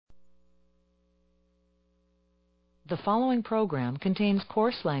The following program contains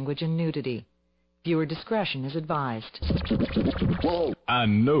coarse language and nudity. Viewer discretion is advised. Whoa. I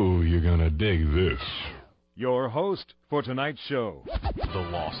know you're gonna dig this. Your host for tonight's show, The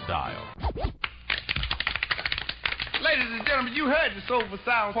Lost Dial. Ladies and gentlemen, you heard the Soulful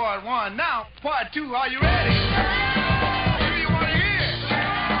Sound Part 1. Now, Part 2, are you ready? Do you want to hear?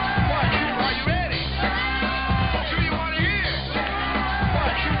 Part 2, are you ready? Do you want to hear?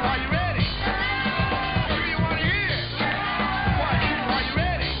 Part 2, are you ready? Do you want to hear? Part 2, are you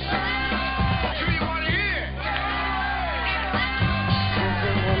ready? Do you want to hear?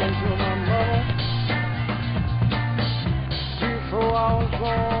 Before I was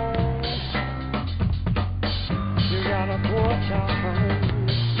born, you got a poor child home,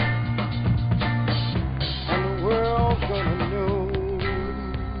 and the world's gonna know.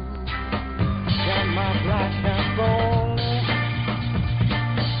 Got my black hat on,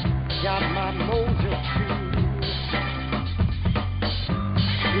 got my mojo too.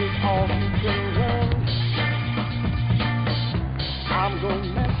 It's all you can run. I'm gonna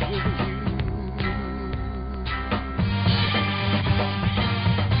mess with you.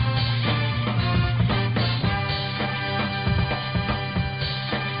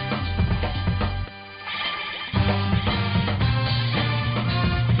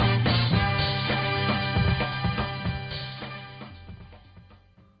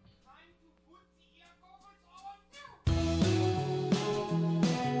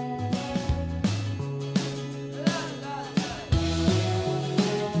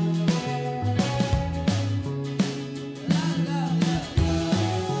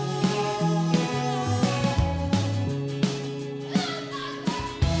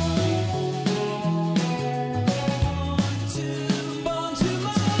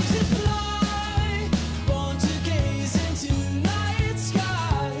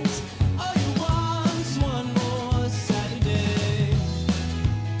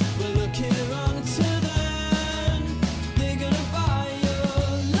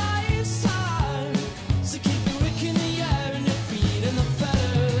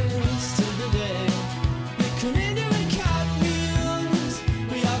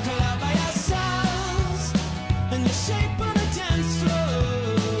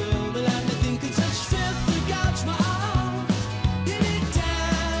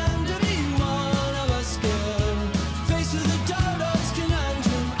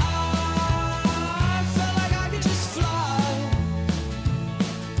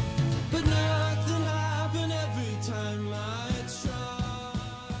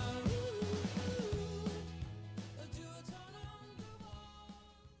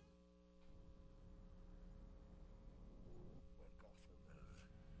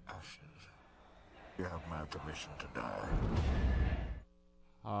 You have my permission to die.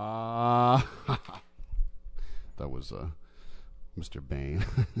 That was Mr. Bane.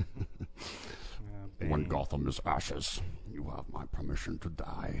 When Gotham is ashes, you have my permission to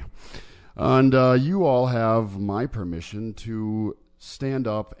die. And you all have my permission to stand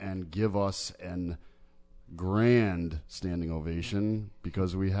up and give us an grand standing ovation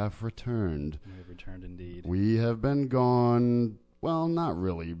because we have returned. We have returned indeed. We have been gone, well, not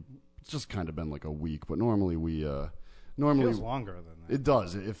really. It's just kind of been like a week, but normally we It feels longer than that. It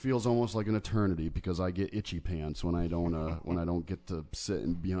does. It feels almost like an eternity because I get itchy pants when I don't get to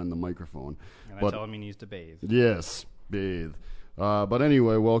sit behind the microphone. And I tell him he needs to bathe. Yes, bathe. But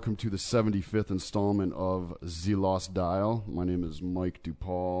anyway, welcome to the 75th installment of The Lost Dial. My name is Mike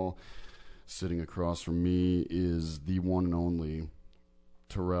DuPaul. Sitting across from me is the one and only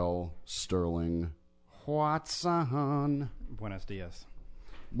Terrell Sterling. Watson. Buenos dias.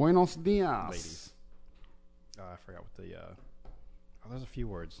 Buenos dias. Ladies. I forgot what the... there's a few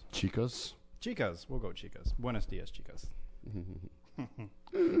words. Chicas? Chicas. We'll go chicas. Buenos dias, chicas.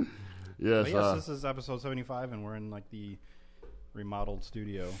 Yes. This is episode 75, and we're in like the remodeled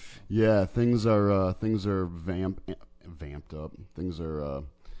studio. Yeah, things are vamped up. Things are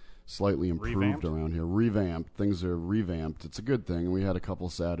slightly improved Revamped? around here. Revamped. Things are revamped. It's a good thing. And we had a couple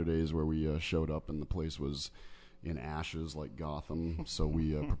Saturdays where we showed up and the place was in ashes like Gotham, so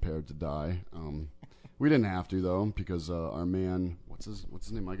we prepared to die. We didn't have to though because our man, what's his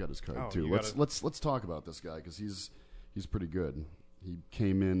name? I got his card too. Let's talk about this guy because he's pretty good. He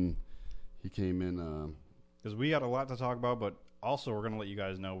came in because we got a lot to talk about, but also we're gonna let you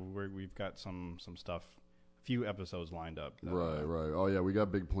guys know we've got some stuff, a few episodes lined up. Right. Oh yeah, we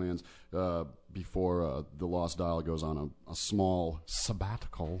got big plans before the Lost Dial goes on a small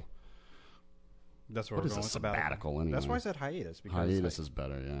sabbatical. That's where what we're is going a with sabbatical anyway? That's why I said hiatus. Because hiatus is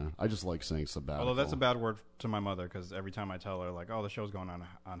better, yeah. I just like saying sabbatical. Although that's a bad word to my mother because every time I tell her, like, oh, the show's going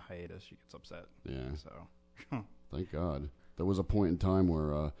on hiatus, she gets upset. Yeah. So Thank God. There was a point in time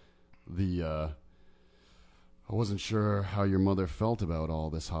where I wasn't sure how your mother felt about all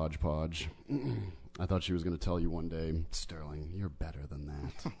this hodgepodge. I thought she was going to tell you one day, Sterling, you're better than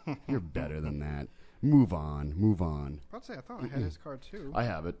that. You're better than that. Move on, move on. I thought I had his card too. I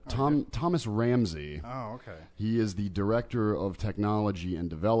have it. Thomas Ramsey. Oh, okay. He is the Director of Technology and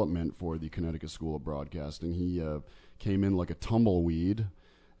Development for the Connecticut School of Broadcasting. He came in like a tumbleweed.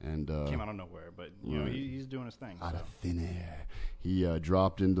 And came out of nowhere, but you know he's doing his thing. Out of thin air. He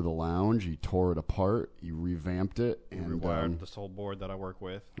dropped into the lounge. He tore it apart. He revamped it. And rewired this whole board that I work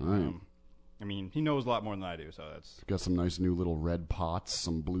with. Right. I mean, he knows a lot more than I do, so that's... Got some nice new little red pots,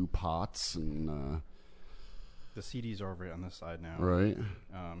 some blue pots, and... the CDs are over on this side now. Right.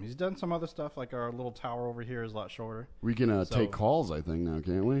 He's done some other stuff, like our little tower over here is a lot shorter. We can take calls, I think, now,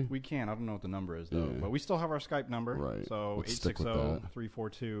 can't we? We can. I don't know what the number is, though. But we still have our Skype number. Right. So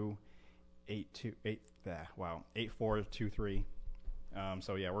 860-342-8423.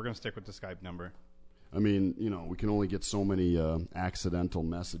 So, yeah, we're going to stick with the Skype number. I mean, you know, we can only get so many accidental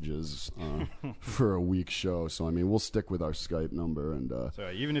messages for a week show. So, I mean, we'll stick with our Skype number. And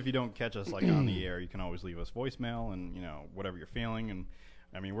so even if you don't catch us like on the air, you can always leave us voicemail and, you know, whatever you're feeling. And,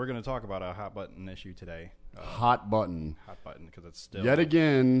 I mean, we're going to talk about a hot button issue today. Hot button. Hot button, because it's still... Yet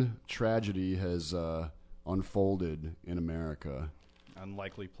again, tragedy has unfolded in America.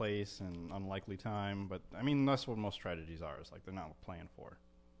 Unlikely place and unlikely time. But, I mean, that's what most tragedies are. It's like they're not planned for.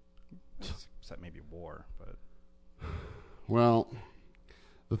 Except maybe war, but... Well,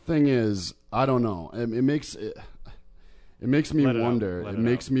 the thing is, I don't know. It makes me wonder. It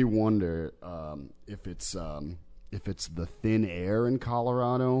makes me wonder if it's the thin air in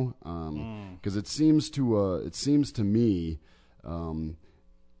Colorado, because it seems to me, and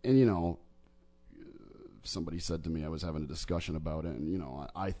you know, somebody said to me, I was having a discussion about it, and you know,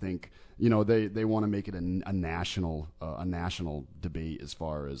 I think, you know, they want to make it a national debate as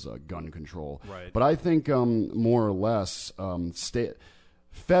far as gun control. Right. But I think more or less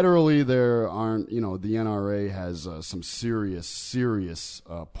federally there aren't, you know, the NRA has some serious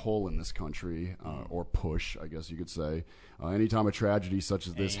pull in this country, or push, I guess you could say. Anytime a tragedy such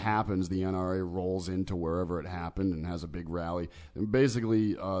as this happens, the NRA rolls into wherever it happened and has a big rally. And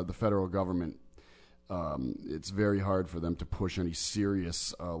basically, the federal government, it's very hard for them to push any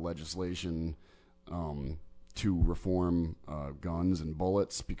serious legislation to reform guns and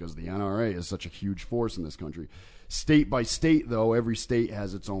bullets, because the NRA is such a huge force in this country. State by state, though, every state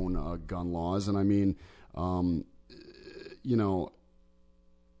has its own gun laws. And I mean, you know,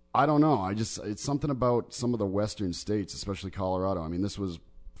 I don't know. It's something about some of the western states, especially Colorado. I mean, this was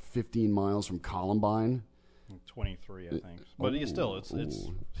 15 miles from Columbine. 23, I think. But it's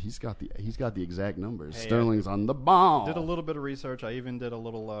he's got the exact numbers. Hey, Sterling's on the ball. Did a little bit of research. I even did a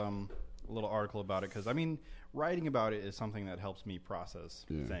little article about it, because I mean, writing about it is something that helps me process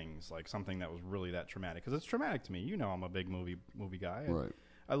things, like something that was really that traumatic, because it's traumatic to me. You know, I'm a big movie guy. Right.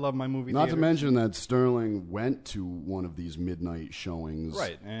 I love my movie Not theaters. to mention that Sterling went to one of these midnight showings.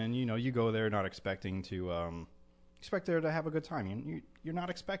 Right, and you know, you go there not expecting to expect there to have a good time. You're not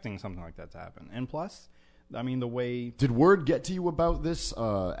expecting something like that to happen. And plus, I mean, the way... Did word get to you about this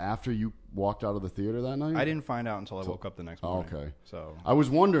after you walked out of the theater that night? I didn't find out until I woke up the next morning. Okay. So I was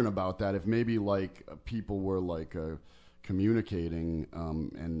wondering about that, if maybe like people were like communicating,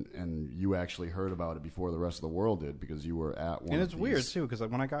 and you actually heard about it before the rest of the world did, because you were at one. And it's weird too, because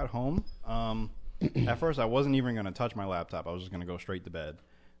when I got home, at first I wasn't even going to touch my laptop. I was just going to go straight to bed,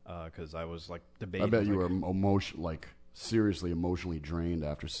 because I was like debating. I bet you were seriously emotionally drained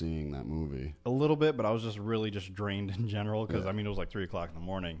after seeing that movie. A little bit, but I was just really drained in general, because I mean, it was like 3 o'clock in the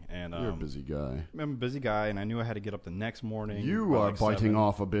morning, and you're a busy guy. I'm a busy guy, and I knew I had to get up the next morning. You are like biting 7.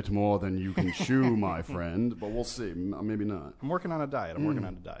 off a bit more than you can chew, my friend, but we'll see. Maybe not. I'm working on a diet.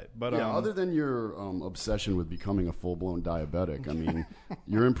 But yeah, other than your obsession with becoming a full-blown diabetic, I mean,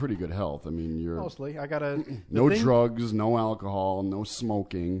 you're in pretty good health. I mean, you're mostly. I got a drugs, no alcohol, no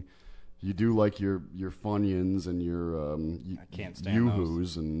smoking. You do like your Funyuns and your I can't stand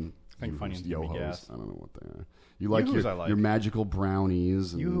Yoo-hoos and I think Funyuns give me gas. I don't know what they are. You like Yoo-hoos your magical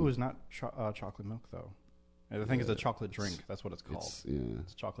brownies. Yoo-hoo is not chocolate milk, though. I think it's a chocolate drink. That's what it's called.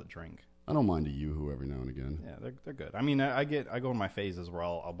 It's a chocolate drink. I don't mind a Yoo-hoo every now and again. Yeah, they're good. I mean, I go in my phases where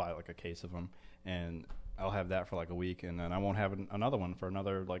I'll buy like a case of them, and I'll have that for like a week, and then I won't have another one for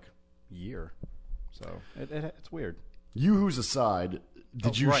another like year. So it's weird. Yoo-hoos aside,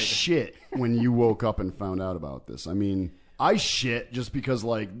 did you shit when you woke up and found out about this? I mean, I shit just because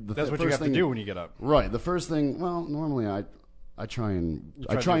like that's what you have to do when you get up. Right. The first thing. Well, normally I try and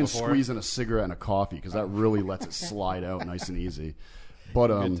squeeze in a cigarette and a coffee, because that really lets it slide out nice and easy. But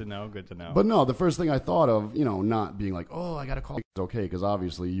good to know. But no, the first thing I thought of, not being like, oh, I got to call. It's okay, because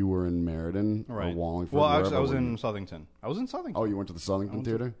obviously you were in Meriden or Wallingford. Well, actually, I was in Southington. Oh, you went to the Southington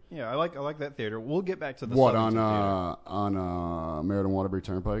Theater? Yeah, I like that theater. We'll get back to the Southington Theater. on Meriden Waterbury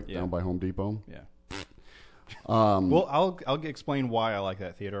Turnpike down by Home Depot. Yeah. Well, I'll explain why I like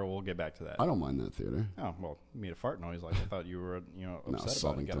that theater. We'll get back to that. I don't mind that theater. Oh well, you made a fart noise. Like I thought you were, upset about it.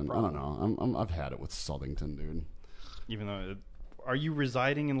 Southington. I don't know. I've had it with Southington, dude. Even though, are you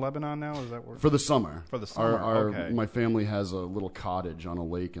residing in Lebanon now? Is that where? For the summer. For the summer. Okay. My family has a little cottage on a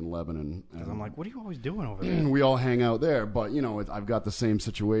lake in Lebanon. Because I'm like, what are you always doing over there? We all hang out there, but I've got the same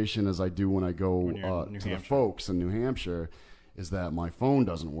situation as I do when I go to the folks in New Hampshire. Is that my phone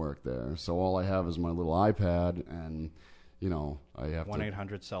doesn't work there, so all I have is my little iPad, and I have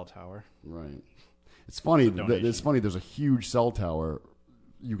 1-800 cell tower. Right. It's funny. There's a huge cell tower.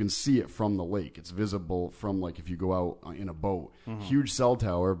 You can see it from the lake. It's visible from if you go out in a boat. Mm-hmm. Huge cell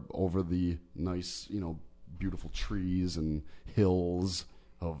tower over the nice, beautiful trees and hills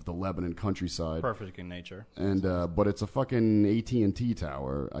of the Lebanon countryside. Perfect in nature. And but it's a fucking AT&T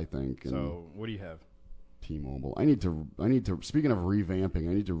tower, I think. So what do you have? T-Mobile. I need to. Speaking of revamping,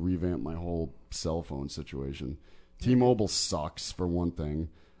 I need to revamp my whole cell phone situation. T-Mobile sucks for one thing.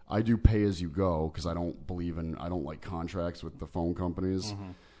 I do pay as you go because I don't like contracts with the phone companies,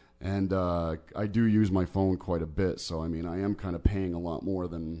 and I do use my phone quite a bit. So I am kind of paying a lot more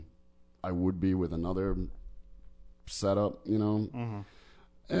than I would be with another setup, And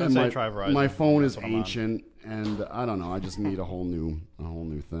my phone is ancient, and I don't know. I just need a whole new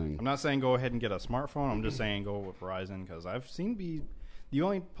thing. I'm not saying go ahead and get a smartphone. I'm just saying go with Verizon because I've seen the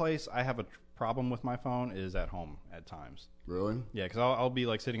only place I have a problem with my phone is at home at times. Really? Yeah, because I'll be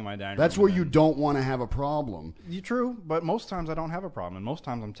sitting in my dining room. That's where you don't want to have a problem. True, but most times I don't have a problem, and most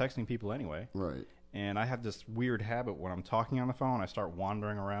times I'm texting people anyway. Right. And I have this weird habit when I'm talking on the phone, I start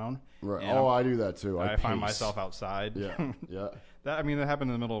wandering around. Right. I do that too. I find myself outside. Yeah. Yeah. That happened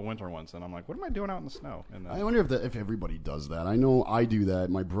in the middle of winter once, and I'm like, what am I doing out in the snow? And I wonder if everybody does that. I know I do that.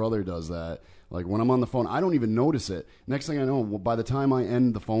 My brother does that. Like when I'm on the phone, I don't even notice it. Next thing I know, by the time I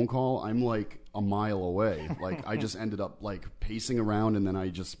end the phone call, I'm like a mile away. Like I just ended up pacing around, and then I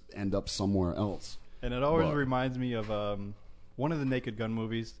just end up somewhere else. And it always reminds me of one of the Naked Gun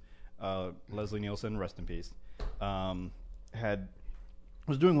movies. Leslie Nielsen, rest in peace, was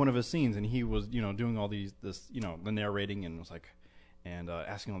doing one of his scenes, and he was doing all the narrating, and was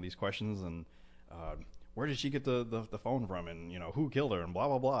asking all these questions, and where did she get the phone from, and who killed her, and blah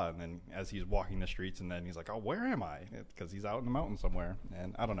blah blah. And then as he's walking the streets, and then he's like, oh, where am I? Because he's out in the mountains somewhere.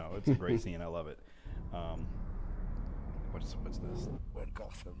 And I don't know, it's a great scene. I love it. What's this? When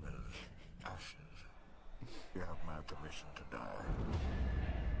Gotham is ashes, you have my permission to die.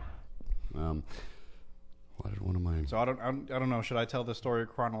 What did one of my... So I don't know. Should I tell the story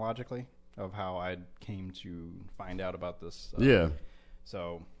chronologically of how I came to find out about this? Yeah.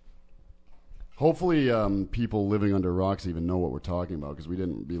 So hopefully people living under rocks even know what we're talking about, because we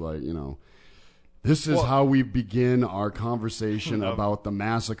didn't be like, this is how we begin our conversation about the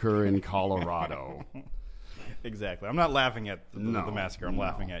massacre in Colorado. Exactly. I'm not laughing at the massacre. I'm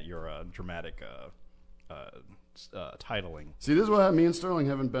laughing at your dramatic titling. See, this is what me and Sterling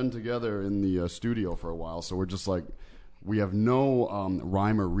haven't been together in the studio for a while, so we're just like, we have no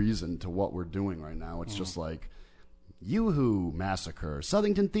rhyme or reason to what we're doing right now. It's just like, Yoo-hoo Massacre,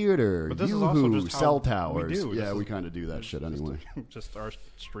 Southington Theater, Yoo-hoo Cell Towers. We kind of do that shit anyway. Just our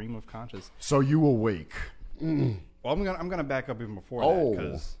stream of conscious. So you awake. Well, I'm gonna back up even before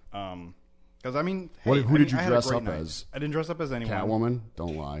that, because who did you dress up as? I didn't dress up as anyone. Catwoman?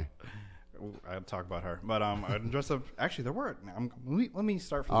 Don't lie. I'll talk about her, but I didn't dress up. Actually, there were. Let me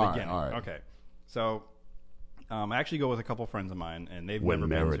start from the beginning. All right. Okay, so I actually go with a couple friends of mine, and they've when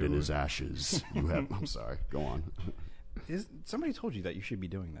never Meriden been to. is ashes, you have. I'm sorry. Go on. Somebody told you that you should be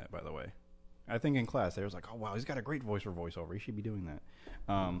doing that? By the way, I think in class they was like, "Oh wow, he's got a great voice for voiceover. He should be doing that."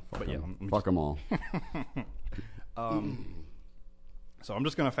 Fuck them all. So I'm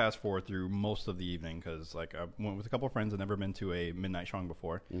just gonna fast forward through most of the evening because I went with a couple of friends. I'd never been to a midnight showing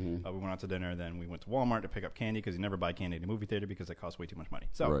before. We went out to dinner, then we went to Walmart to pick up candy because you never buy candy in a movie theater because it costs way too much money.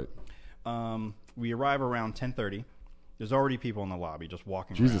 So we arrive around 10:30. There's already people in the lobby just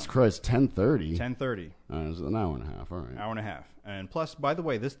walking around. Jesus Christ, 10:30? 10:30. It was an hour and a half, all right. Hour and a half. And plus, by the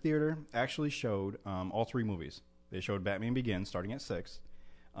way, this theater actually showed all three movies. They showed Batman Begins starting at 6.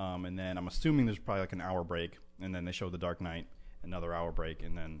 And then I'm assuming there's probably an hour break. And then they showed The Dark Knight, another hour break.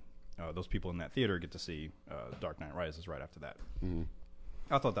 And then those people in that theater get to see Dark Knight Rises right after that.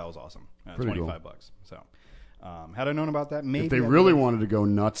 I thought that was awesome. $25. So Had I known about that, maybe if they really wanted to go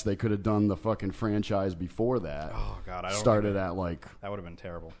nuts, they could have done the fucking franchise before that. Oh God, I don't started at like that would have been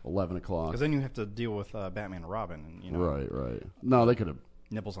terrible. 11 o'clock. Because then you have to deal with Batman and Robin, and you know, right. No, they could have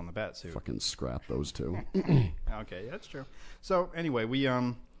nipples on the bat suit. fucking scrapped those two. Okay, that's true. So anyway, we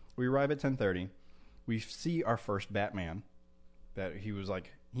arrive at 10:30. We see our first Batman. That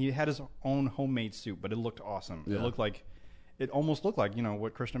he had his own homemade suit, but it looked awesome. Yeah. It almost looked like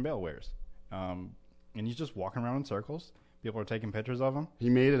what Christian Bale wears. And he's just walking around in circles. People are taking pictures of him. He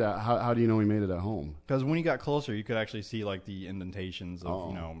made it at, how do you know he made it at home? Because when he got closer, you could actually see like the indentations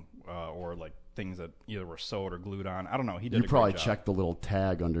of or like things that either were sewed or glued on. I don't know. He did. You probably great job. checked the little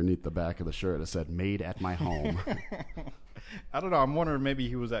tag underneath the back of the shirt that said "Made at my home." I don't know. I'm wondering maybe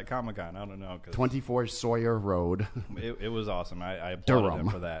he was at Comic-Con. I don't know. 24 Sawyer Road. It was awesome. I applauded him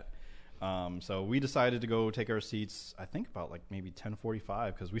for that. So we decided to go take our seats, I think about like maybe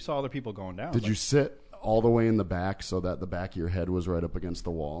 10:45 because we saw other people going down. Did you sit all the way in the back so that the back of your head was right up against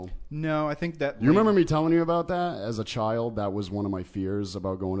the wall? No, I think that... You remember me telling you about that? As a child, that was one of my fears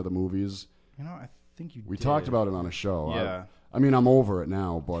about going to the movies. I think you We did. talked about it on a show. Yeah. I mean, I'm over it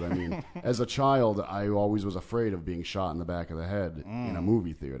now, but I mean, as a child, I always was afraid of being shot in the back of the head in a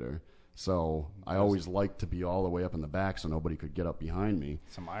movie theater. So I always liked to be all the way up in the back so nobody could get up behind me.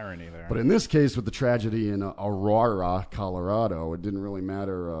 Some irony there. But in this case, with the tragedy in Aurora, Colorado, it didn't really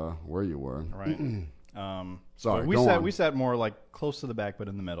matter where you were. Right. Sorry, we sat more like close to the back, but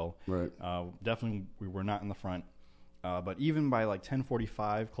in the middle. Right. Definitely, we were not in the front. But even by like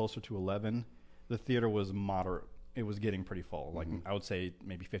 10:45, closer to 11, the theater was moderate. It was getting pretty full. Like I would say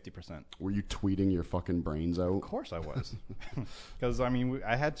maybe 50%. Were you tweeting your fucking brains out? Of course I was. Because, I mean,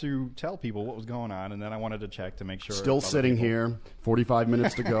 I had to tell people what was going on, and then I wanted to check to make sure. Still sitting here, 45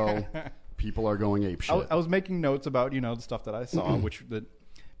 minutes to go. People are going apeshit. I was making notes about, the stuff that I saw,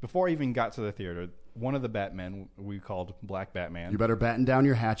 before I even got to the theater, one of the Batmen we called Black Batman. You better batten down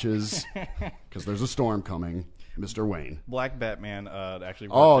your hatches, because there's a storm coming. Mr. Wayne. Black Batman actually.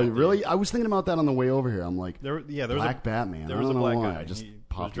 Oh, really? I was thinking about that on the way over here. I'm like, there was Black Batman. There was a black guy. I just he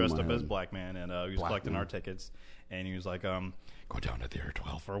popped was dressed in my up as head. Black Man, and he was Black collecting Man. our tickets. And he was like, "Go down to theater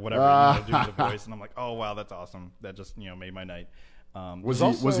 12 or whatever." Doing the voice, and I'm like, "Oh wow, that's awesome! That just made my night."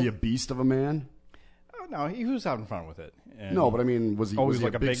 Was he a beast of a man? Oh no, he was out in front with it. And No, but I mean, was he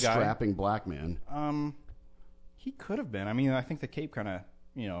like a big guy? strapping black man? He could have been. I mean, I think the cape kind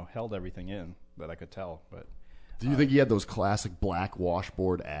of held everything in that I could tell, but. Do you think he had those classic black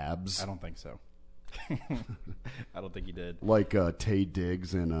washboard abs? I don't think so. I don't think he did. Like Tay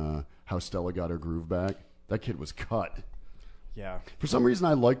Diggs in How Stella Got Her Groove Back. That kid was cut. Yeah. For some reason,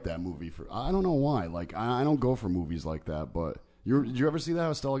 I liked that movie. I don't know why. Like, I don't go for movies like that, but... Did you ever see that,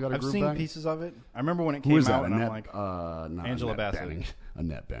 How Stella Got Her Groove Back? I've seen pieces of it. I remember when it came Who is that? out, and Annette, I'm like... not Angela Annette Bassett. Bening.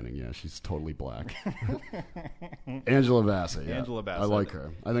 Annette Bening, yeah. She's totally black. Angela Bassett, yeah. Angela Bassett. I like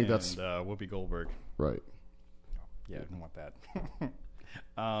her. I think that's... Whoopi Goldberg. Right. Yeah, I didn't want that.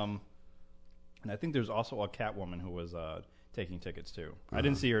 And I think there's also a Catwoman who was taking tickets too. I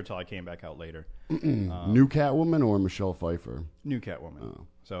didn't see her until I came back out later. New Catwoman or Michelle Pfeiffer? New Catwoman. Oh.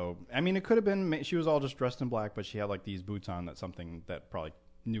 So, I mean, it could have been, she was all just dressed in black, but she had like these boots on, that's something that probably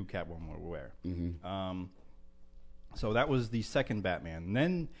new Catwoman would wear. Mm-hmm. So that was the second Batman. And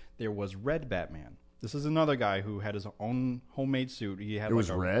then there was Red Batman. This is another guy who had his own homemade suit. He had It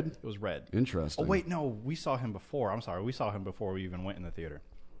was red? It was red. Interesting. Oh, wait, no. We saw him before. I'm sorry. We saw him before we even went in the theater.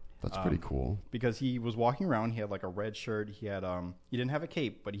 That's pretty cool. Because he was walking around. He had like a red shirt. He had he didn't have a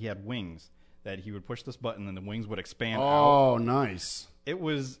cape, but he had wings that he would push this button and the wings would expand out. Oh, nice. It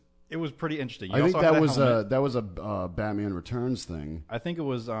was pretty interesting. I think that was a Batman Returns thing. I think it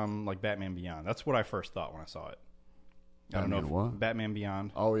was like Batman Beyond. That's what I first thought when I saw it. I don't know if what? Batman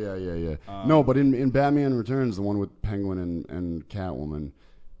Beyond. Oh, yeah. No, but in Batman Returns, the one with Penguin and Catwoman,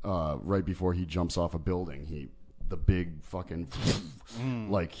 right before he jumps off a building, the big fucking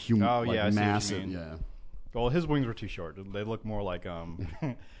like human, Oh, yeah, I see what you massive, mean. yeah. Well, his wings were too short. They look more like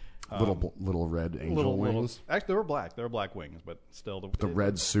little red angel wings. Actually, they were black. They were black wings, but still The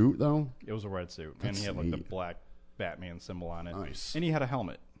red suit though. It was a red suit, and That's he had like the neat. black Batman symbol on it. Nice. And he had a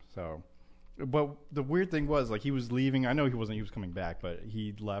helmet. So, but the weird thing was, like, he was leaving. I know he wasn't. He was coming back, but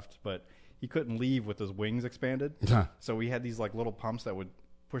he left. But he couldn't leave with his wings expanded. So he had these like little pumps that would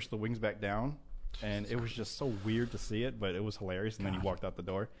push the wings back down, and it was just so weird to see it. But it was hilarious. And then he walked out the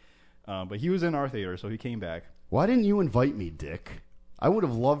door. But he was in our theater, so he came back. Why didn't you invite me, Dick? I would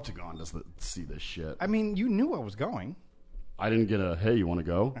have loved to gone to see this shit. I mean, you knew I was going. I didn't get a, hey, you want to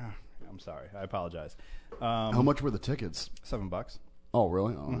go? I'm sorry. I apologize. How much were the tickets? $7. Oh,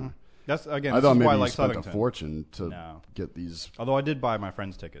 really? Oh, That's again. I This thought is maybe why I you like spent a Southington. fortune to No. get these. Although I did buy my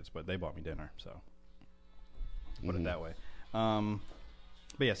friends tickets, but they bought me dinner. So put it that way. But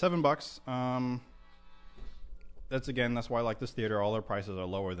yeah, $7. That's why I like this theater. All their prices are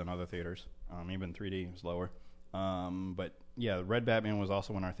lower than other theaters. Even 3D is lower. But yeah, Red Batman was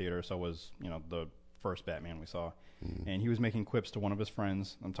also in our theater. So was the first Batman we saw, and he was making quips to one of his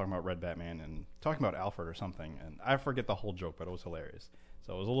friends. I'm talking about Red Batman and talking about Alfred or something, and I forget the whole joke, but it was hilarious.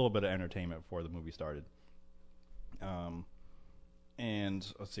 So it was a little bit of entertainment before the movie started. And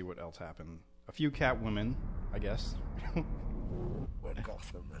let's see what else happened. A few Catwomen, I guess. When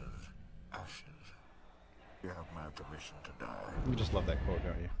Gotham is ashes, you have my permission to die. You just love that quote,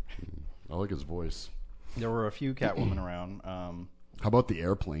 don't you? I like his voice. There were a few Catwomen around. How about the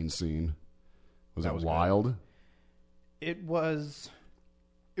airplane scene? Was that wild? Good. It was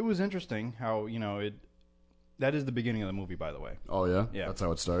interesting how, that is the beginning of the movie, by the way. Oh, yeah? Yeah. That's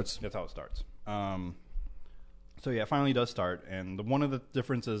how it starts? That's how it starts. So, yeah, it finally does start. And one of the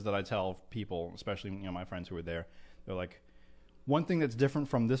differences that I tell people, especially, my friends who were there, they're like, one thing that's different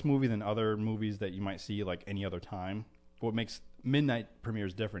from this movie than other movies that you might see, like, any other time, what makes midnight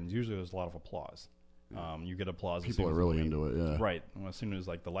premieres different is usually there's a lot of applause. You get applause. People are really into it, yeah. Right. Well, as soon as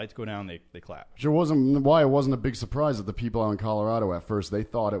the lights go down, they clap. Sure wasn't why it wasn't a big surprise that the people out in Colorado at first they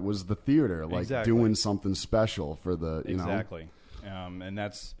thought it was the theater, like doing something special for the you know. Exactly. And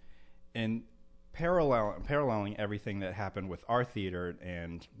that's paralleling everything that happened with our theater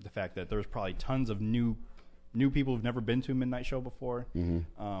and the fact that there's probably tons of new people who've never been to a midnight show before.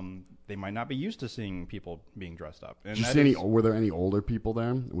 They might not be used to seeing people being dressed up. And were there any older people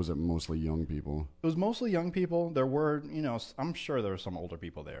there? Or was it mostly young people? It was mostly young people. There were, I'm sure there were some older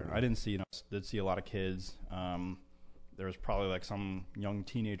people there. I didn't see, did see a lot of kids. There was probably like some young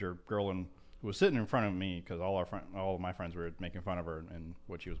teenager girl who was sitting in front of me because all of my friends were making fun of her and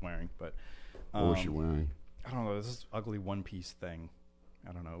what she was wearing. But what was she wearing? I don't know. This ugly one-piece thing.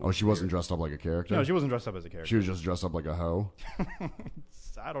 I don't know. Oh, she wasn't dressed up like a character? No, she wasn't dressed up as a character. She was just dressed up like a hoe?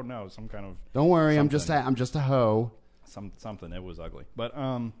 I don't know. Some kind of... Don't worry, I'm just a hoe. Something. It was ugly. But,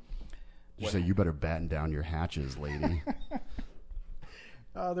 you say, you better batten down your hatches, lady.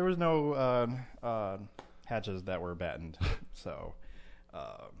 There was no hatches that were battened. So,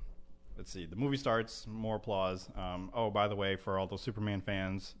 let's see. The movie starts. More applause. Oh, by the way, for all those Superman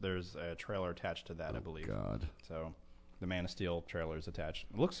fans, there's a trailer attached to that, I believe. God. So... The Man of Steel trailer is attached.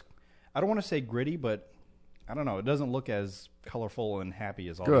 It looks, I don't want to say gritty, but I don't know. It doesn't look as colorful and happy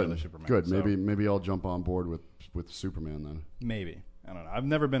as all the other Superman. Good. So maybe I'll jump on board with Superman then. Maybe. I don't know. I've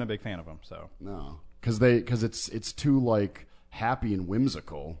never been a big fan of him. So no, because it's too like happy and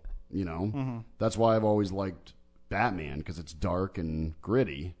whimsical. That's why I've always liked Batman because it's dark and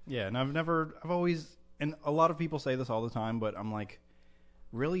gritty. Yeah, and I've always, and a lot of people say this all the time, but I'm like.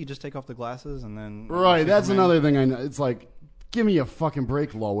 Really? You just take off the glasses and then... Right, that's another thing I know. It's like, give me a fucking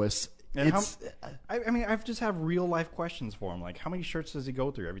break, Lois. And I just have real-life questions for him. Like, how many shirts does he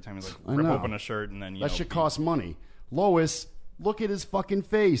go through every time he's like, rip open a shirt and then, That shit costs money. Lois, look at his fucking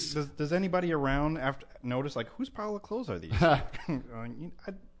face. Does anybody around notice, like, whose pile of clothes are these?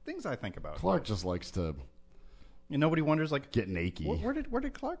 Things I think about. Clark just likes to... And nobody wonders, like, get naked. Where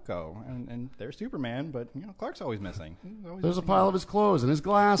did Clark go? And there's Superman, but Clark's always missing. There's a pile of his clothes and his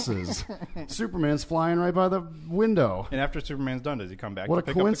glasses. Superman's flying right by the window. And after Superman's done, does he come back? What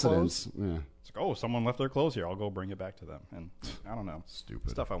to a pick coincidence! Up the clothes? Yeah. It's like, someone left their clothes here. I'll go bring it back to them. And I don't know, stupid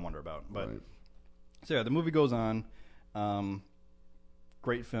stuff I wonder about. But right. So yeah, the movie goes on.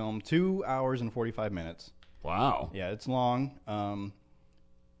 Great film, 2 hours and 45 minutes. Wow. Yeah, it's long.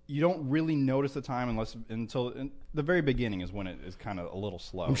 You don't really notice the time until the very beginning is when it is kind of a little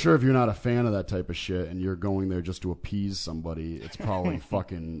slow. I'm sure if you're not a fan of that type of shit and you're going there just to appease somebody, it's probably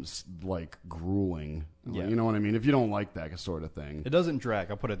fucking like grueling. Yeah. You know what I mean? If you don't like that sort of thing. It doesn't drag,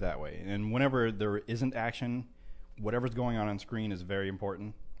 I'll put it that way. And whenever there isn't action, whatever's going on screen is very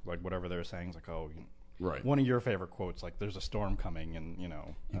important. Like whatever they're saying is like, right. One of your favorite quotes, like there's a storm coming and, You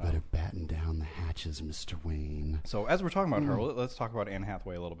better batten down the hatches, Mr. Wayne. So as we're talking about her, let's talk about Anne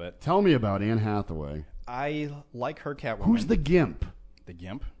Hathaway a little bit. Tell me about Anne Hathaway. I like her Catwoman. Who's the Gimp? The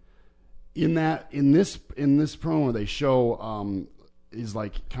Gimp? In this promo, they show he's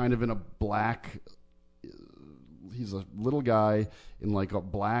like kind of in a black. He's a little guy in like a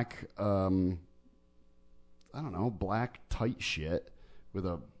black, black tight shit with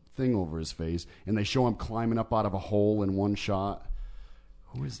a thing over his face, and they show him climbing up out of a hole in one shot.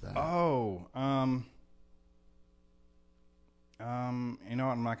 Who is that? Oh, you know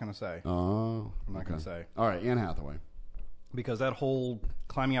what? I'm not going to say. Oh, I'm not going to say. All right, Anne Hathaway. Because that whole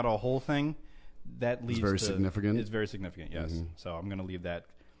climbing out of a hole thing, that leads to... It's very significant? It's very significant, yes. Mm-hmm. So I'm going to leave that.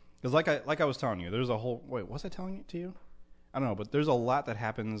 Because like I was telling you, there's a whole... Wait, was I telling it to you? I don't know, but there's a lot that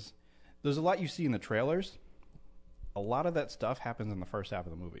happens. There's a lot you see in the trailers, a lot of that stuff happens in the first half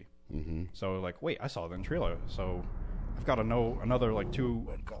of the movie. Mm-hmm. So like, wait, I saw it in the trailer, so I've got to know another like 2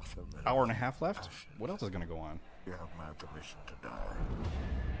 hour and a half left. What else is going to go on? You have my permission to die.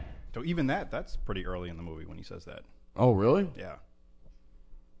 So even that's pretty early in the movie when he says that. Oh, really? Yeah.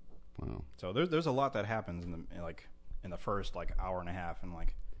 Wow. So there's a lot that happens in the first like hour and a half, and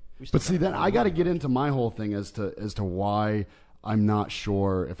like. But see, then I got to get into my whole thing as to why I'm not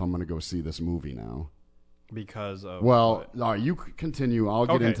sure if I'm going to go see this movie now. Because of all right, you continue. I'll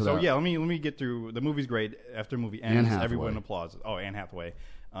get into that. So yeah, let me get through. The movie's great. After the movie ends, everyone applauds. Oh, Anne Hathaway,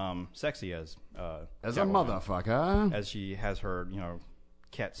 sexy as a motherfucker, as she has her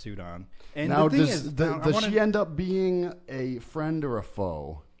cat suit on. And now, the thing does she end up being a friend or a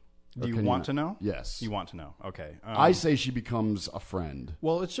foe? Do you want to know? Yes. You want to know. Okay. I say she becomes a friend.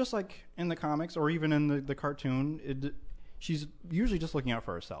 Well, it's just like in the comics or even in the cartoon. She's usually just looking out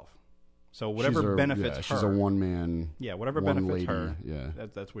for herself. So whatever benefits her. She's a one-man. Yeah, whatever benefits her. Yeah.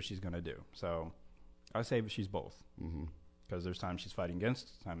 That's what she's going to do. So I say she's both. Because there's times she's fighting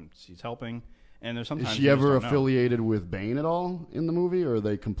against, times she's helping. And there's sometimes is she ever affiliated with Bane at all in the movie, or are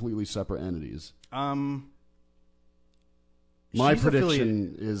they completely separate entities? My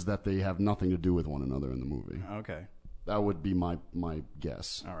prediction is that they have nothing to do with one another in the movie. Okay. That would be my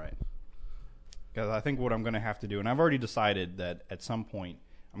guess. All right. Because I think what I'm going to have to do, and I've already decided that at some point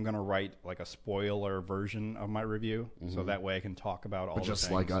I'm going to write like a spoiler version of my review, so that way I can talk about all the things.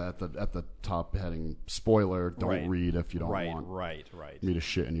 Just like at the top heading, spoiler, don't read if you don't want me to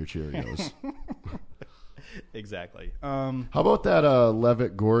shit in your Cheerios. Exactly. How about that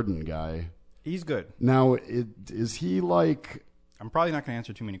Levitt Gordon guy? He's good. Now, is he like... I'm probably not going to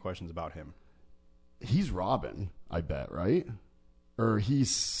answer too many questions about him. He's Robin, I bet, right? Or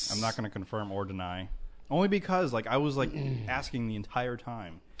he's... I'm not going to confirm or deny. Only because I was asking the entire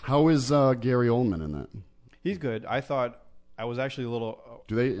time. How is Gary Oldman in that? He's good. I thought... I was actually a little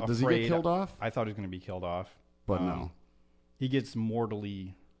Does he get killed off? I thought he was going to be killed off. But no. He gets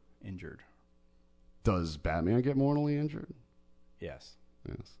mortally injured. Does Batman get mortally injured? Yes.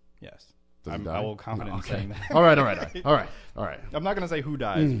 Does he die? I will confidently saying that. All right. I'm not going to say who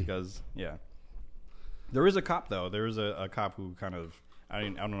dies because, There is a cop, though. There is a cop who kind of... I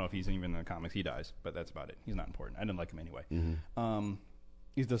don't know if he's even in the comics. He dies, but that's about it. He's not important. I didn't like him anyway.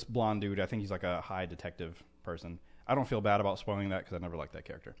 He's this blonde dude. I think he's like a high detective person. I don't feel bad about spoiling that because I never liked that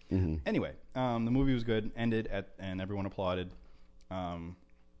character. Anyway, the movie was good. Ended and everyone applauded. I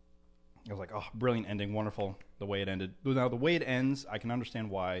was like, oh, brilliant ending. Wonderful the way it ended. Now, the way it ends, I can understand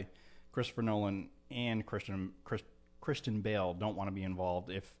why Christopher Nolan and Christian Bale don't want to be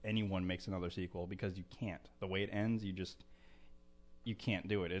involved if anyone makes another sequel, because you can't. The way it ends, you can't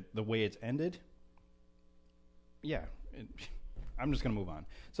do it. The way it's ended, I'm just going to move on.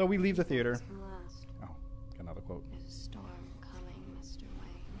 So we leave the theater. Oh, got another quote. There's a storm coming, Mr.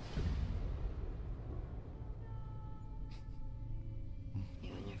 Wayne.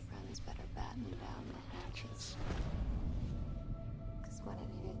 You and your friends better batten down the hatches. Because when it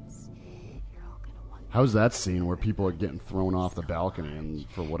hits, you're all going to wonder. How's that scene where people are getting thrown off the balcony and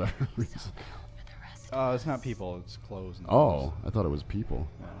for whatever reason? It's not people, it's clothes. And I thought it was people.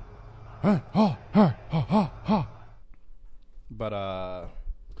 But,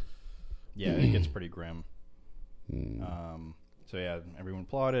 it gets pretty grim. So, everyone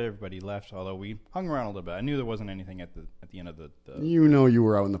applauded, everybody left, although we hung around a little bit. I knew there wasn't anything at the end of the... You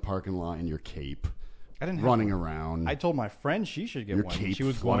were out in the parking lot in your cape. I didn't running around. I told my friend she should get your one. Cape she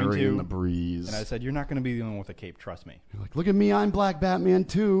was fluttering going to in the breeze. And I said, you're not going to be the only one with a cape, trust me. You're like, look at me, I'm Black Batman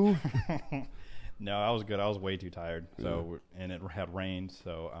too. No, I was good. I was way too tired. So, and it had rained,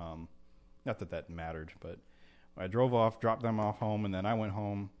 so not that mattered. But I drove off, dropped them off home, and then I went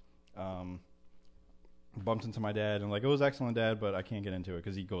home, bumped into my dad, and it was excellent, Dad, but I can't get into it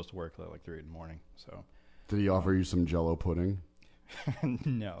because he goes to work at 3 in the morning. So, did he offer you some Jell-O pudding?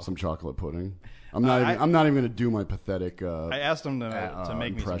 No. Some chocolate pudding. I'm not even going to do my pathetic. I asked him to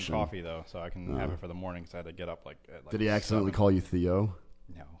make impression. me some coffee though, so I can have it for the morning. Because I had to get up Did he accidentally call you Theo?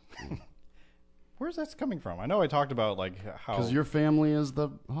 No. Where's that coming from? I know I talked about how... Because your family is the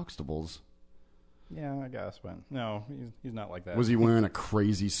Huxtables. Yeah, I guess, but no, he's not like that. Was he wearing a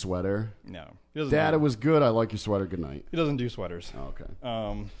crazy sweater? No. Dad, it was good. I like your sweater. Good night. He doesn't do sweaters. Oh, okay.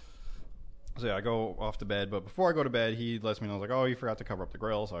 So I go off to bed, but before I go to bed, he lets me know, oh, you forgot to cover up the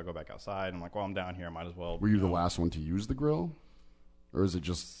grill, so I go back outside. I'm like, well, I'm down here. I might as well... Were you the last one to use the grill? Or is it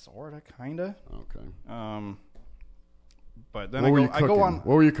just... Sorta, kinda. Okay. But then I go on...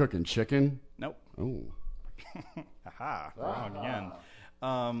 What were you cooking? Chicken? Nope. Oh. Aha. Wrong again.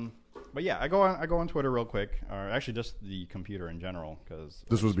 But I go on Twitter real quick, or actually just the computer in general, because...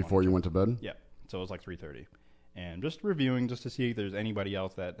 This was before you went to bed? Yeah. So it was 3:30. and just reviewing just to see if there's anybody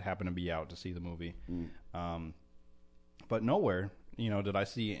else that happened to be out to see the movie. But nowhere, did I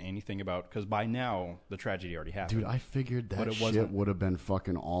see anything about, because by now the tragedy already happened. Dude, I figured that shit would have been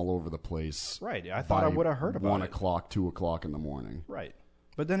fucking all over the place. Right. I thought I would have heard about 1 it. o'clock, 2 o'clock in the morning. Right.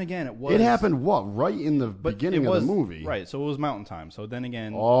 But then again, it was... It happened, right in the beginning of the movie. Right, so it was mountain time. So then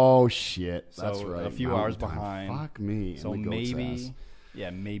again... Oh, shit. That's so right. a few mountain hours time. behind. Fuck me. So maybe... Yeah,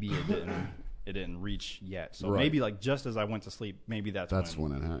 maybe it didn't reach yet. So maybe like just as I went to sleep, maybe that's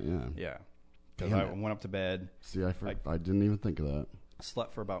when it happened, yeah. Because I went up to bed. See, I didn't even think of that.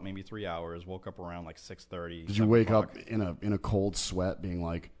 Slept for about maybe 3 hours, woke up around like 6:30. Did you wake up in a cold sweat being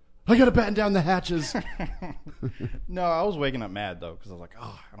like, I gotta batten down the hatches? No, I was waking up mad though, because I was like,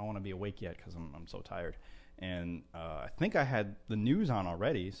 I don't want to be awake yet because I'm so tired. And I think I had the news on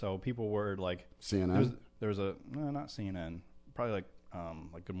already, so people were like, CNN? There was a, no, not CNN, probably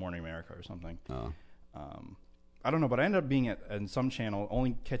like Good Morning America or something. Oh. I don't know, but I ended up being in some channel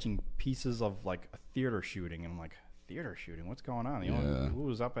only catching pieces of like a theater shooting, and I'm like, theater shooting? What's going on? Who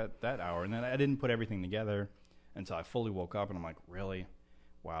was up at that hour? And then I didn't put everything together until I fully woke up, and I'm like, really?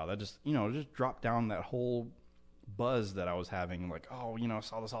 Wow, that just, just dropped down that whole buzz that I was having. Like, I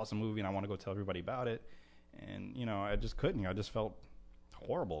saw this awesome movie, and I want to go tell everybody about it. And, I just couldn't. I just felt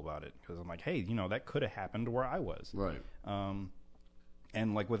horrible about it, because I'm like, hey, that could have happened where I was. Right.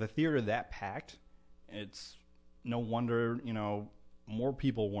 And like with a theater that packed, it's no wonder, more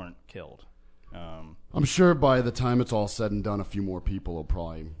people weren't killed. I'm sure by the time it's all said and done, a few more people will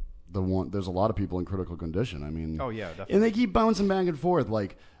probably... There's a lot of people in critical condition. I mean... Oh, yeah, definitely. And they keep bouncing back and forth.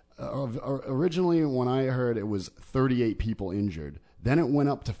 Like, originally when I heard it was 38 people injured. Then it went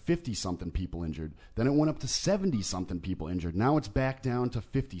up to 50-something people injured. Then it went up to 70-something people injured. Now it's back down to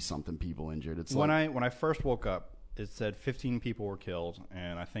 50-something people injured. It's when I first woke up, it said 15 people were killed,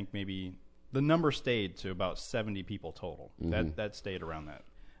 and I think maybe the number stayed to about 70 people total. Mm-hmm. That stayed around that.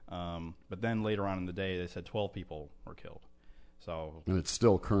 But then later on in the day, they said 12 people were killed. So, and it's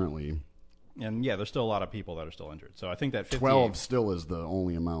still currently... And yeah, there's still a lot of people that are still injured. So I think that 12 still is the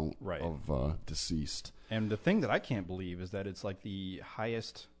only amount right. of deceased. And the thing that I can't believe is that it's like the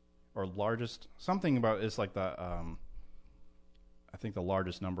highest or largest... Something about... It's like the... I think the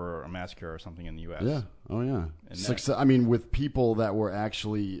largest number, a massacre or something in the U.S. Yeah. Oh, yeah. I mean, with people that were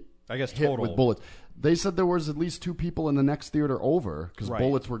actually... I guess hit total. With bullets. They said there was at least 2 people in the next theater over because right.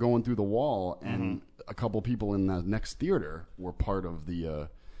 bullets were going through the wall, and a couple people in the next theater were part of the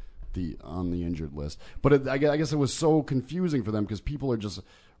on the injured list. But I guess it was so confusing for them because people are just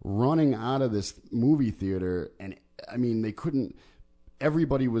running out of this movie theater, and I mean they couldn't.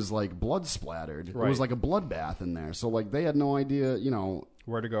 Everybody was like blood splattered. Right. It was like a bloodbath in there. So like they had no idea,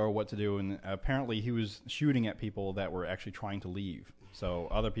 where to go or what to do. And apparently he was shooting at people that were actually trying to leave. So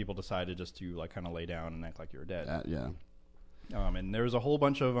other people decided just to like kind of lay down and act like you were dead. Yeah. And there was a whole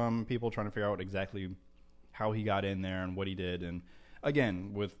bunch of people trying to figure out exactly how he got in there and what he did. And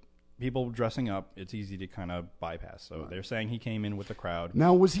again, with people dressing up, it's easy to kind of bypass. So they're saying he came in with the crowd.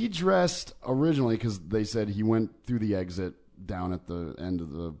 Now, was he dressed originally? Because they said he went through the exit down at the end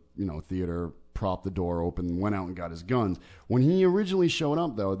of the theater, propped the door open, went out and got his guns. When he originally showed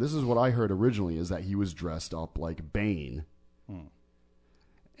up, though, this is what I heard originally, is that he was dressed up like Bane.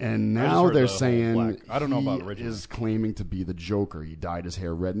 And now they're saying I don't know about he originally. is claiming to be the Joker. He dyed his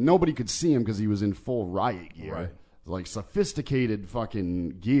hair red. Nobody could see him because he was in full riot gear. Right. Like sophisticated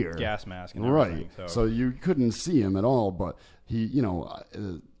fucking gear. Gas mask and everything. Right. So you couldn't see him at all, but he,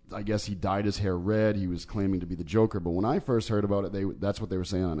 I guess he dyed his hair red. He was claiming to be the Joker. But when I first heard about it, that's what they were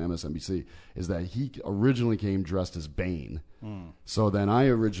saying on MSNBC, is that he originally came dressed as Bane. So then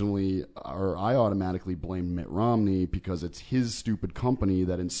I automatically blamed Mitt Romney because it's his stupid company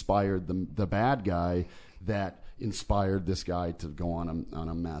that inspired the bad guy that inspired this guy to go on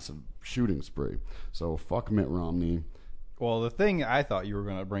a massive shooting spree. So fuck Mitt Romney. Well, the thing I thought you were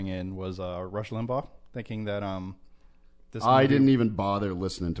going to bring in was Rush Limbaugh, thinking that I didn't even bother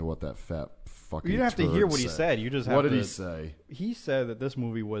listening to what that fat fucking. You don't have to hear what he said. You just have what to. What did he say? He said that this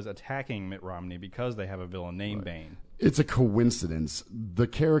movie was attacking Mitt Romney because they have a villain named Bane. It's a coincidence. The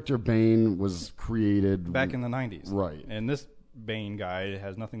character Bane was created back in the 90s, right? And this Bane guy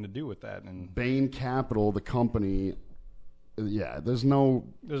has nothing to do with that. And Bane Capital, the company. Yeah, there's no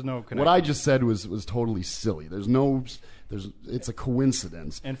connection. What I just said was totally silly. It's a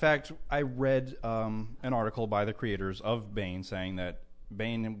coincidence. In fact, I read an article by the creators of Bane saying that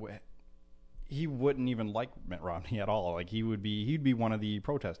Bane, he wouldn't even like Mitt Romney at all. Like he'd be one of the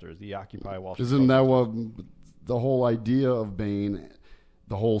protesters, the Occupy Wall Street. Isn't that what the whole idea of Bane,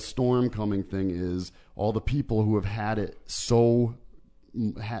 the whole storm coming thing is? All the people who have had it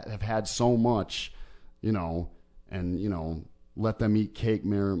have had so much, and, you know, let them eat cake,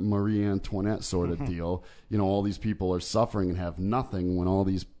 Marie Antoinette sort of deal. You know, all these people are suffering and have nothing when all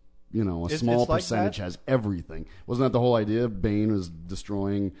these, you know, a small percentage has everything. Wasn't that the whole idea? Bane was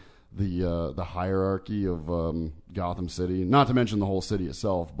destroying the hierarchy of Gotham City, not to mention the whole city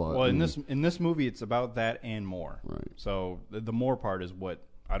itself. But well, in this movie, it's about that and more. Right. So the more part is what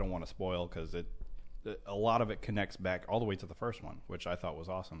I don't want to spoil, because a lot of it connects back all the way to the first one, which I thought was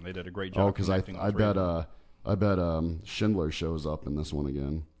awesome. They did a great job. Oh, because I bet Schindler shows up in this one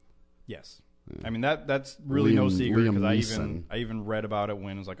again. Yes. Yeah. I mean, that's really no secret, because I even read about it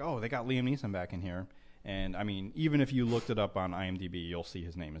when it was like, oh, they got Liam Neeson back in here. And, I mean, even if you looked it up on IMDb, you'll see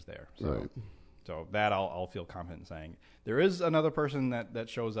his name is there. So, right. So that I'll feel confident in saying. There is another person that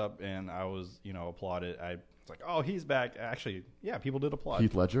shows up, and I was, you know, applauded. I was like, oh, he's back. Actually, yeah, people did applaud.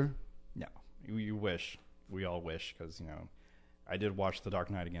 Heath Ledger? No. You wish. We all wish, because, you know, I did watch The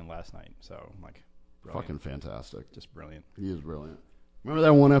Dark Knight again last night. So, I'm like, brilliant. Fucking fantastic. Just brilliant. He is brilliant. Remember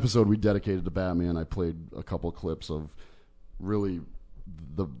that one episode we dedicated to Batman? I played a couple clips of really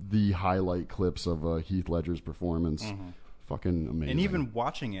the highlight clips of Heath Ledger's performance. Mm-hmm. Fucking amazing. And even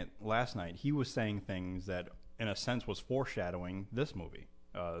watching it last night, he was saying things that, in a sense, was foreshadowing this movie,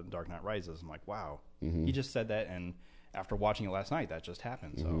 Dark Knight Rises. I'm like, wow. Mm-hmm. He just said that, and after watching it last night, that just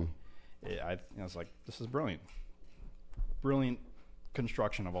happened. So I was like, this is brilliant. Brilliant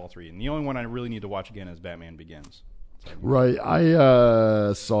construction of all three. And the only one I really need to watch again is Batman Begins. Right.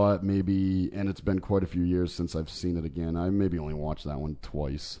 I saw it maybe, and it's been quite a few years since I've seen it again. I maybe only watched that one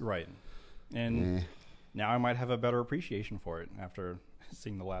twice. Right. And now I might have a better appreciation for it after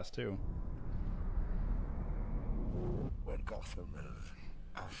seeing the last two. When Gotham is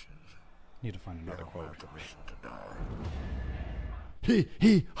ashes, need to find another quote. Permission to die.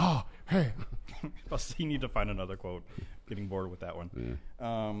 Hey. You need to find another quote. Getting bored with that one. Yeah.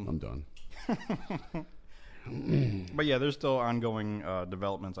 I'm done. But yeah, there's still ongoing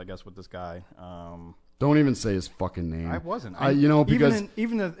developments, I guess, with this guy. Don't even say his fucking name. I wasn't. Because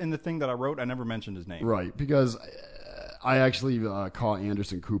even in the thing that I wrote, I never mentioned his name. Right, because I actually caught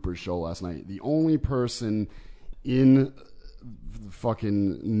Anderson Cooper's show last night. The only person in the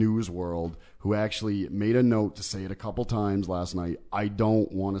fucking news world who actually made a note to say it a couple times last night, I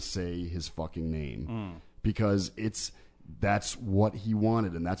don't want to say his fucking name. Because that's what he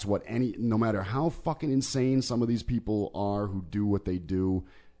wanted, and that's what no matter how fucking insane some of these people are who do what they do,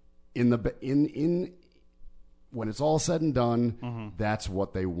 in when it's all said and done, that's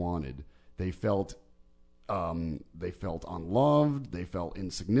what they wanted. They felt unloved, they felt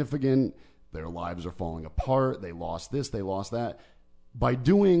insignificant, their lives are falling apart, they lost this, they lost that. By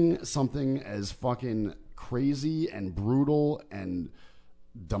doing something as fucking crazy and brutal and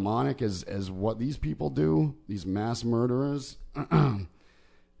demonic as what these people do, these mass murderers,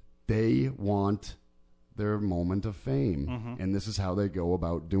 they want their moment of fame, and this is how they go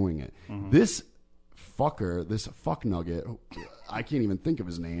about doing it. This fuck nugget, I can't even think of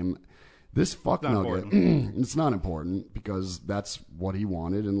his name. This fuck nugget, it's not important because that's what he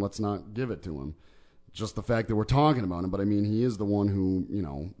wanted, and let's not give it to him. Just the fact that we're talking about him, but I mean, he is the one who, you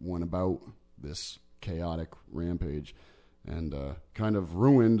know, went about this chaotic rampage. And kind of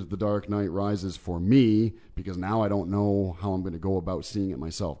ruined The Dark Knight Rises for me, because now I don't know how I'm going to go about seeing it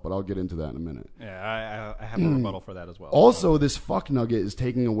myself. But I'll get into that in a minute. Yeah, I have a rebuttal for that as well. Also, this fuck nugget is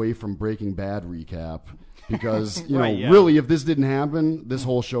taking away from Breaking Bad recap. Because, really, if this didn't happen, this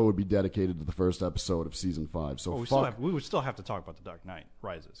whole show would be dedicated to the first episode of Season 5. So we would still have to talk about The Dark Knight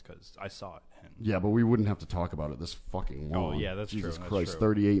Rises, because I saw it. Yeah, but we wouldn't have to talk about it this fucking long. Oh, yeah, that's Jesus true. Christ,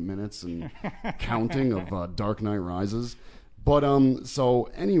 38 minutes and counting of Dark Knight Rises. But, so,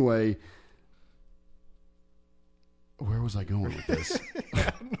 anyway, where was I going with this?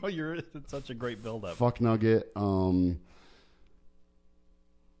 No, it's such a great build-up. Fuck nugget.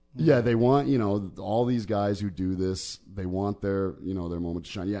 Yeah, they want, you know, all these guys who do this, they want their, you know, their moment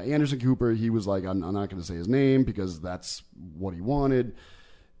to shine. Yeah, Anderson Cooper, he was like, I'm not going to say his name because that's what he wanted.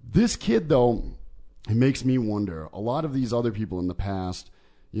 This kid, though, it makes me wonder. A lot of these other people in the past,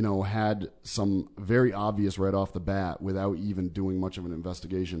 you know, had some very obvious right off the bat, without even doing much of an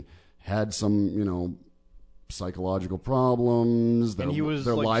investigation, had some, you know, psychological problems. Their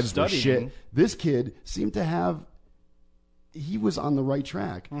lives were shit. This kid seemed to have, he was on the right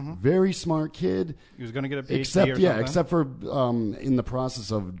track. Very smart kid. He was going to get a PhD except for in the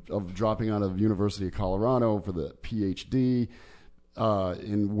process of dropping out of University of Colorado for the PhD.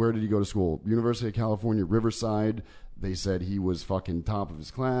 Where did he go to school? University of California, Riverside. They said he was fucking top of his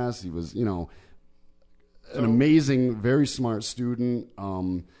class. He was, you know, an amazing, very smart student.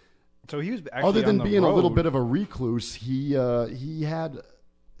 So he was actually other than being a little bit of a recluse, he had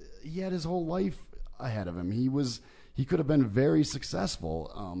his whole life ahead of him. He could have been very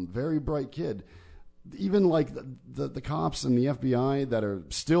successful, very bright kid. Even like the cops and the FBI that are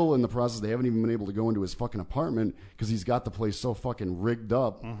still in the process, they haven't even been able to go into his fucking apartment because he's got the place so fucking rigged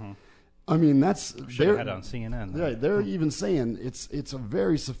up. Mm-hmm. I mean, that's should have had it on CNN. Yeah, they're even saying it's a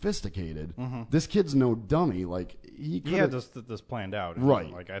very sophisticated. Mm-hmm. This kid's no dummy. Like he had this planned out,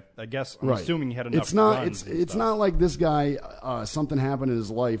 right? Like I guess I'm assuming he had enough. It's not like this guy. Something happened in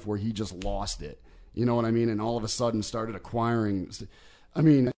his life where he just lost it. You know what I mean? And all of a sudden started acquiring. I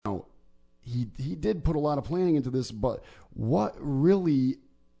mean, you know, he did put a lot of planning into this, but what really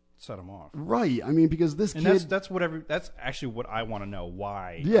set him off? Right. I mean, because this and kid. That's actually what I want to know.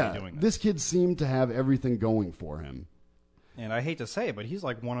 Why? Yeah. Are you doing this kid seemed to have everything going for him. And I hate to say it, but he's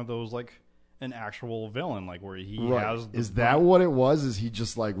like one of those like an actual villain, like where he has. Is that what it was? Is he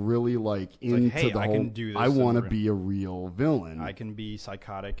just like really like into like, hey, the I whole? Can do this I want to be a real villain. I can be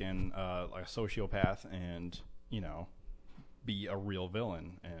psychotic and like a sociopath, and be a real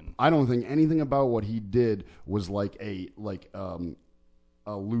villain. And I don't think anything about what he did was like a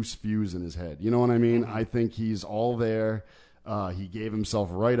loose fuse in his head. You know what I mean? Mm-hmm. I think he's all there. He gave himself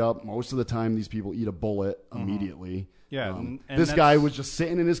right up. Most of the time, these people eat a bullet immediately. Yeah, and this guy was just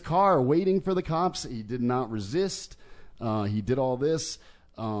sitting in his car waiting for the cops. He did not resist. He did all this.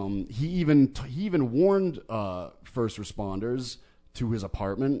 He even warned first responders to his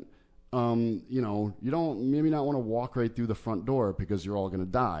apartment. You don't maybe not want to walk right through the front door because you're all going to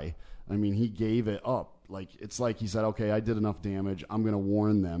die. I mean, he gave it up. Like it's like he said, okay, I did enough damage. I'm going to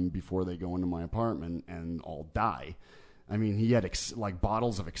warn them before they go into my apartment and all die. I mean, he had like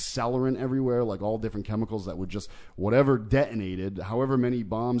bottles of accelerant everywhere, like all different chemicals that would just whatever detonated, however many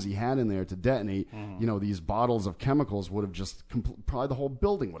bombs he had in there to detonate. These bottles of chemicals would have just probably the whole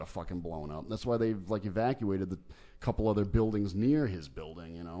building would have fucking blown up. That's why they've like evacuated the couple other buildings near his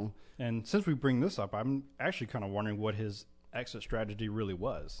building. And since we bring this up, I'm actually kind of wondering what his exit strategy really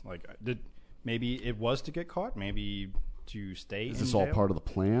was. Like, maybe it was to get caught, maybe to stay. Is this all part of the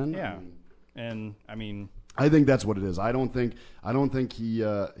plan? Yeah, I mean, I think that's what it is. I don't think he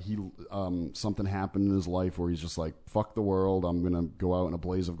something happened in his life where he's just like, fuck the world, I'm gonna go out in a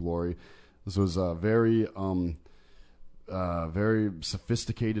blaze of glory. This was very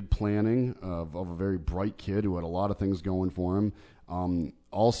sophisticated planning of a very bright kid who had a lot of things going for him.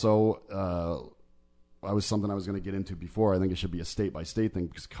 I was going to get into before. I think it should be a state-by-state thing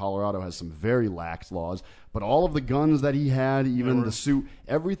because Colorado has some very lax laws. But all of the guns that he had, even the suit,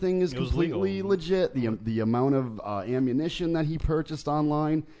 everything is completely legit. The amount of ammunition that he purchased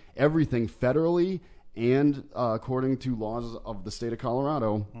online, everything federally and according to laws of the state of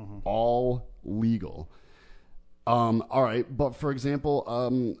Colorado, all legal. All right, but for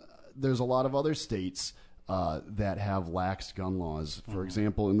example, there's a lot of other states that have lax gun laws. For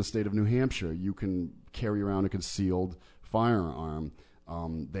example, in the state of New Hampshire, you can carry around a concealed firearm.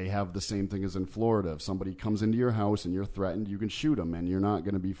 They have the same thing as in Florida. If somebody comes into your house and you're threatened, you can shoot them, and you're not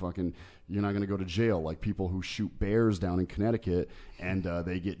going to go to jail like people who shoot bears down in Connecticut and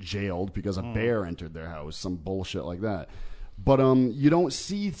they get jailed because a bear entered their house, some bullshit like that. But you don't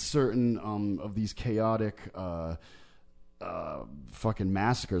see certain of these chaotic fucking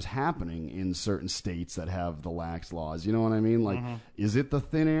massacres happening in certain states that have the lax laws. You know what I mean? Like, is it the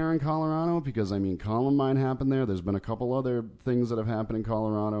thin air in Colorado? Because, I mean, Columbine happened there. There's been a couple other things that have happened in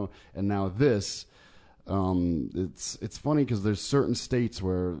Colorado. And now this, it's funny because there's certain states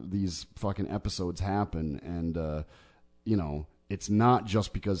where these fucking episodes happen. And, it's not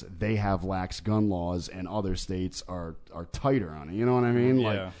just because they have lax gun laws and other states are tighter on it. You know what I mean? Yeah.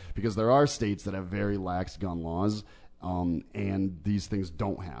 Like, because there are states that have very lax gun laws. And these things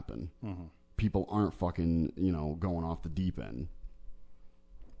don't happen. People aren't fucking, going off the deep end.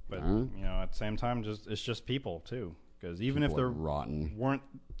 But, at the same time, it's just people, too. Because even if they're rotten,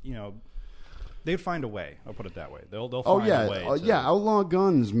 they'd find a way. I'll put it that way. They'll find a way. Outlaw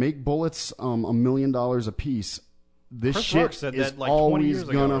guns, make bullets $1 million a piece. This Chris shit Rock said is that, like, always 20 years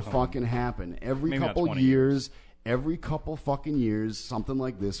ago gonna or something. fucking happen. Every Maybe not couple 20 years, every couple fucking years, something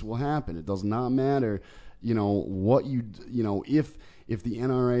like this will happen. It does not matter. If the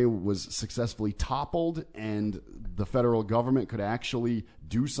NRA was successfully toppled and the federal government could actually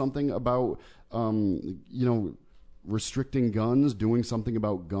do something about, restricting guns, doing something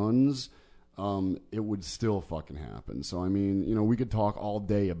about guns, it would still fucking happen. So, I mean, we could talk all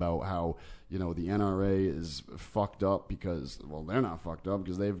day about how, the NRA is fucked up because, well, they're not fucked up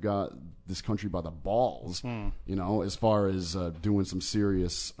because they've got this country by the balls, as far as doing some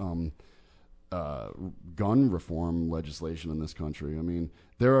serious gun reform legislation in this country. I mean,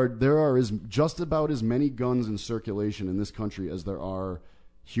 there are just about as many guns in circulation in this country as there are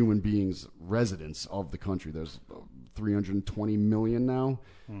human beings, residents of the country. There's 320 million now,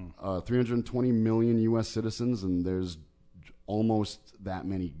 320 million U.S. citizens, and there's almost that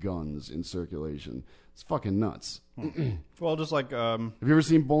many guns in circulation. It's fucking nuts. Well, just like have you ever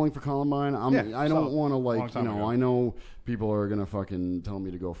seen Bowling for Columbine? I don't want to ago. I know people are gonna fucking tell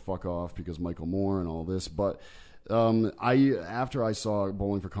me to go fuck off because Michael Moore and all this, but after I saw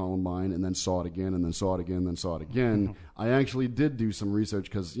Bowling for Columbine and then saw it again and then saw it again and then saw it again, I actually did do some research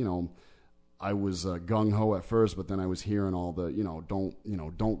because I was gung ho at first, but then I was hearing all the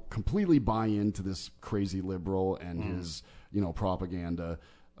don't completely buy into this crazy liberal and his propaganda.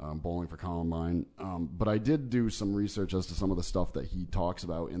 Bowling for Columbine, but I did do some research as to some of the stuff that he talks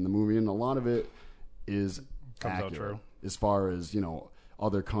about in the movie, and a lot of it is accurate as far as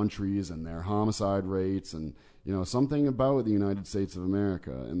other countries and their homicide rates, and something about the United States of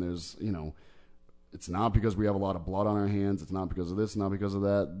America. And there's it's not because we have a lot of blood on our hands. It's not because of this, not because of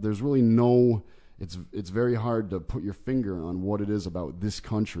that. There's really no. It's very hard to put your finger on what it is about this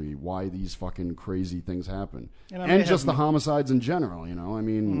country, why these fucking crazy things happen, and just the homicides in general. I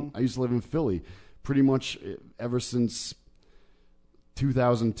mean, I used to live in Philly, pretty much ever since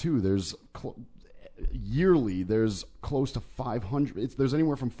 2002. There's yearly there's close to 500. There's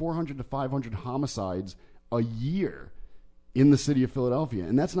anywhere from 400 to 500 homicides a year in the city of Philadelphia,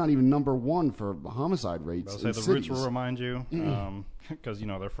 and that's not even number one for homicide rates. I'll say the Roots will remind you, because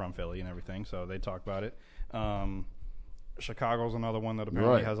they're from Philly and everything, so they talk about it. Chicago's another one that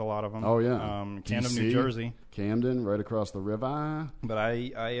apparently has a lot of them. Oh yeah, Camden, DC, New Jersey, Camden, right across the river. But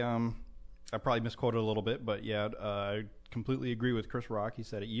I probably misquoted a little bit, but yeah, I completely agree with Chris Rock. He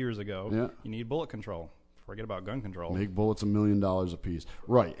said it years ago. Yeah. You need bullet control. Forget about gun control. Make bullets $1 million a piece,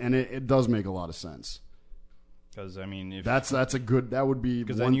 right? And it does make a lot of sense. Because I mean, if that's a good, that would be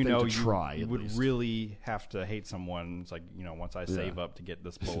one then thing to try. You would really have to hate someone. It's like once I save up to get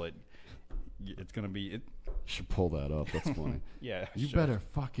this bullet, it's gonna be. You should pull that up. That's funny. Yeah, you better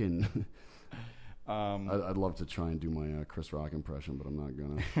fucking. I'd love to try and do my Chris Rock impression, but I'm not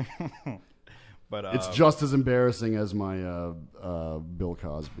gonna. But it's just as embarrassing as my Bill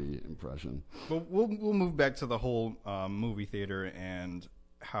Cosby impression. But we'll move back to the whole movie theater and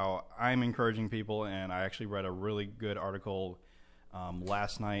how I'm encouraging people, and I actually read a really good article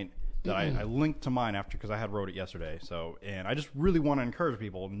last night that I linked to mine after because I had wrote it yesterday. So, and I just really want to encourage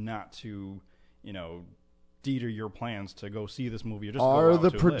people not to, deter your plans to go see this movie. Or just are the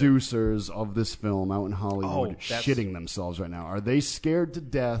producers of this film out in Hollywood shitting themselves right now? Are they scared to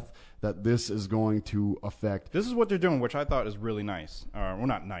death that this is going to affect? This is what they're doing, which I thought is really nice. Well,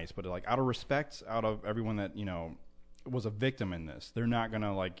 not nice, but like out of respect, out of everyone that was a victim in this. They're not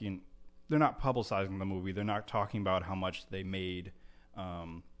gonna they're not publicizing the movie. They're not talking about how much they made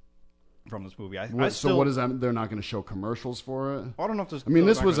from this movie. So what does that mean? They're not going to show commercials for it? I don't know if there's. I mean,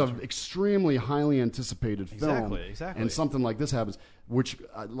 this was an extremely highly anticipated film. Exactly. And something like this happens, which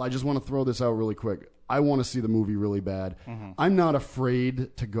I just want to throw this out really quick. I want to see the movie really bad. I'm not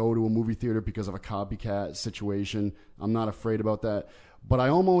afraid to go to a movie theater because of a copycat situation. I'm not afraid about that. But I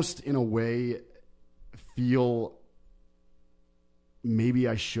almost, in a way, feel maybe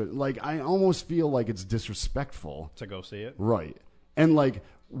I should. I almost feel like it's disrespectful to go see it. Right. And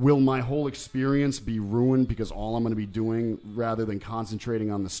will my whole experience be ruined because all I'm going to be doing rather than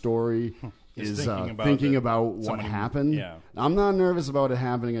concentrating on the story is thinking about what happened? Yeah. I'm not nervous about it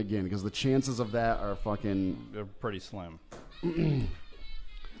happening again because the chances of that are they're pretty slim.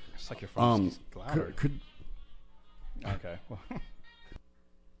 It's like your phone's louder. Okay. Well,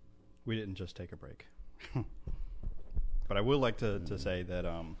 we didn't just take a break. But I would like to say that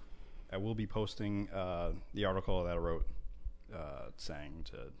I will be posting the article that I wrote saying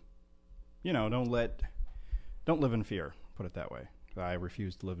to, don't live in fear, put it that way. I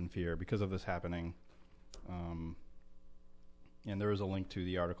refuse to live in fear because of this happening. And there is a link to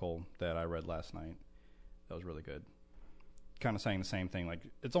the article that I read last night. That was really good. Kind of saying the same thing.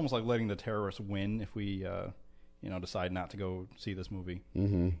 It's almost like letting the terrorists win if we, decide not to go see this movie.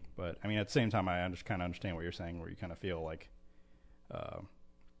 Mm-hmm. But I mean, at the same time, I kind of understand what you're saying, where you kind of feel like,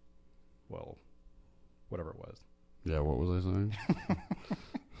 whatever it was. Yeah, what was I saying?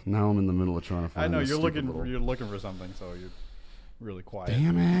 Now I'm in the middle of trying to find. I know you're looking for something, so you're really quiet.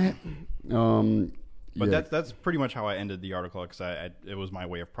 Damn it! But that's pretty much how I ended the article because it was my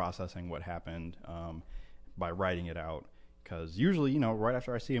way of processing what happened by writing it out. Because usually, right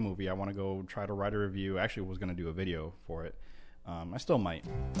after I see a movie, I want to go try to write a review. Actually, was going to do a video for it. I still might.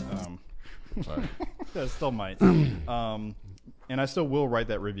 Sorry. I still might. And I still will write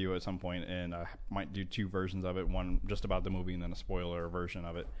that review at some point, and I might do two versions of it, one just about the movie and then a spoiler version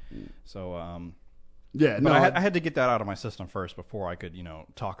of it. So Yeah, But no, I had to get that out of my system first before I could,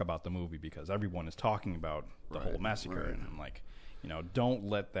 talk about the movie, because everyone is talking about the whole massacre, and I'm like, don't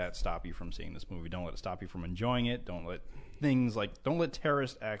let that stop you from seeing this movie. Don't let it stop you from enjoying it. Don't let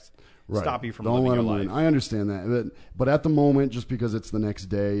terrorist acts stop you from living your life. I understand that, but at the moment, just because it's the next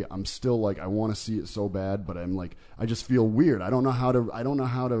day, I'm still like, I want to see it so bad, but I'm like, I just feel weird. I don't know how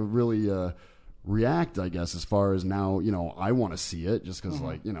to really react, I guess, as far as now, I want to see it just because,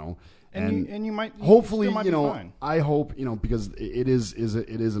 And you might hopefully, still might be fine. I hope, because it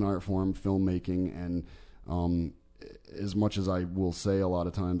is an art form, filmmaking, and as much as I will say a lot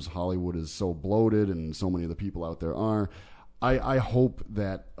of times Hollywood is so bloated and so many of the people out there are, I hope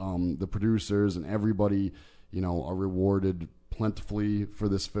that the producers and everybody, are rewarded plentifully for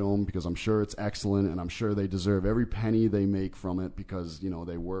this film, because I'm sure it's excellent, and I'm sure they deserve every penny they make from it, because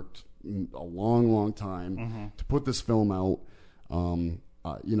they worked a long time to put this film out.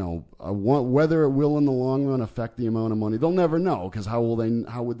 Whether it will in the long run affect the amount of money, they'll never know, because how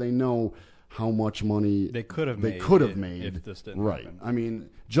would they know how much money they could have made if this didn't happen. I mean,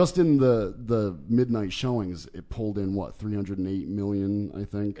 just in the midnight showings, it pulled in what, 308 million, I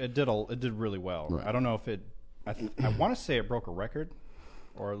think. It did really well. Right. I don't know if it. I want to say it broke a record,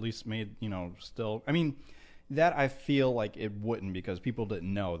 or at least made still. I mean, that I feel like it wouldn't, because people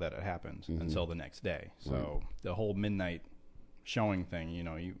didn't know that it happened until the next day. So the whole midnight showing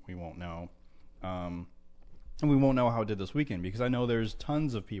thing, we won't know. And we won't know how it did this weekend, because I know there's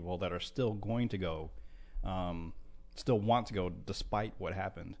tons of people that are still going to go, still want to go despite what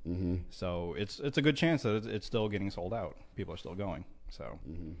happened. So it's a good chance that it's still getting sold out. People are still going. So,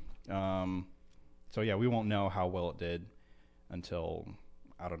 so yeah, we won't know how well it did until,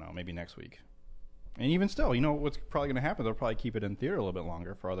 I don't know, maybe next week. And even still, what's probably going to happen? They'll probably keep it in theater a little bit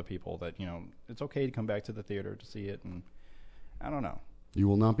longer for other people that, it's okay to come back to the theater to see it. And I don't know. You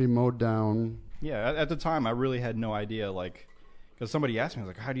will not be mowed down. Yeah, at the time, I really had no idea, because somebody asked me,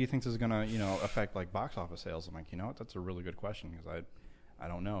 how do you think this is going to, affect, box office sales? I'm like, what? That's a really good question, because I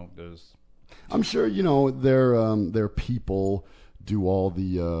don't know. I'm sure, their people do all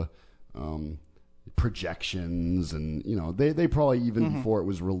the projections, and they probably even before it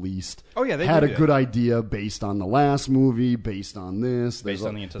was released, they had a good idea based on the last movie, based on this, based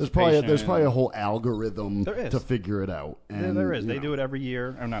on the anticipation. There's probably a whole algorithm to figure it out. And there is. They do it every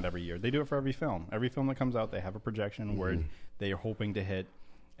year, or not every year. They do it for every film. Every film that comes out, they have a projection where they are hoping to hit,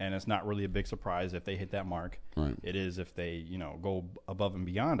 and it's not really a big surprise if they hit that mark. Right. It is if they go above and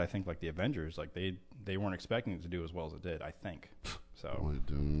beyond. I think the Avengers, they weren't expecting it to do as well as it did. I think so.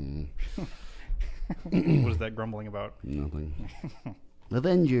 What is that grumbling about? Nothing.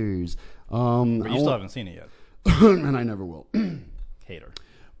 Avengers. But you still haven't seen it yet. And I never will. Hater.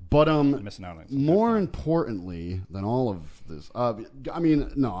 But missing out on more importantly than all of this, I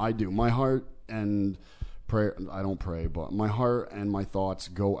mean, no, I do. My heart and prayer, I don't pray, but my heart and my thoughts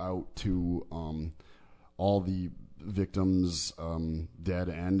go out to all the victims, dead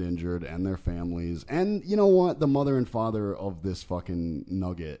and injured, and their families. And you know what? The mother and father of this fucking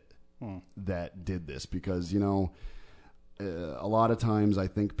nugget that did this, because a lot of times I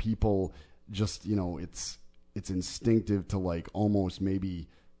think people just it's instinctive to almost maybe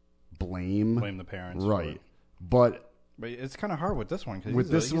blame the parents, right? But it's kind of hard with this one,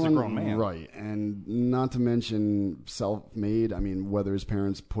 because he's a grown man, right? And not to mention self-made. I mean, whether his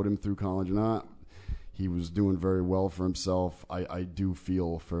parents put him through college or not, he was doing very well for himself. I do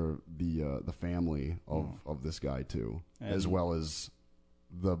feel for the family of this guy too, as well as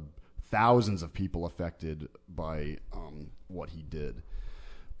the thousands of people affected by what he did.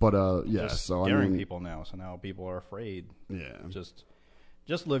 But just scaring people now. So now people are afraid. Yeah. Just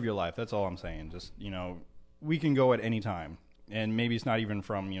live your life. That's all I'm saying. Just we can go at any time, and maybe it's not even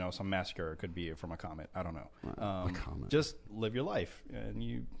from some massacre. It could be from a comet. I don't know. A comet. Just live your life, and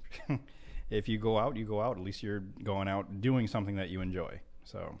you. If you go out, you go out. At least you're going out doing something that you enjoy.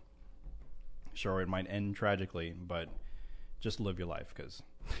 So, sure, it might end tragically, but just live your life, because.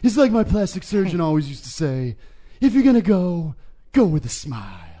 It's like my plastic surgeon always used to say, if you're going to go with a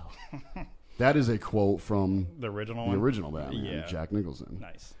smile. That is a quote from the original Batman, Jack Nicholson.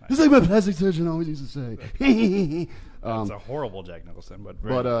 Nice. It's like my plastic surgeon always used to say. That's a horrible Jack Nicholson, but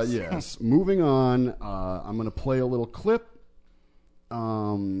nice. Yes. Moving on, I'm going to play a little clip.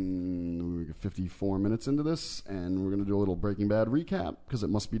 We're 54 minutes into this, and we're going to do a little Breaking Bad recap, because it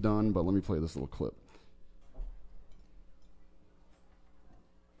must be done, but let me play this little clip.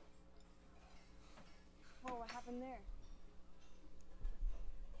 What happened there?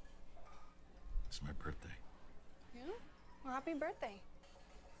 It's my birthday. Yeah? Well, happy birthday.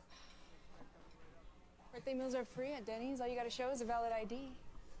 Birthday meals are free at Denny's. All you gotta show is a valid ID.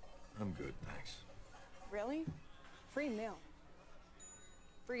 I'm good, thanks. Really? Free meal.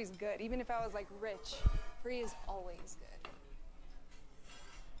 Free is good. Even if I was like rich, free is always good.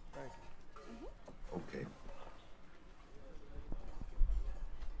 Okay.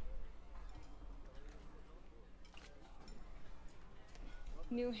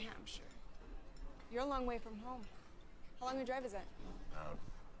 New Hampshire. You're a long way from home. How long a drive is that? About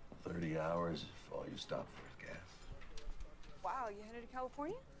 30 hours if all you stop for is gas. Wow, you headed to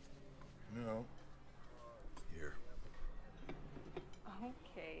California? No. Here.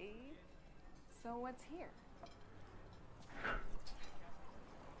 Okay. So what's here?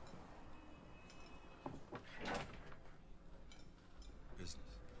 Business.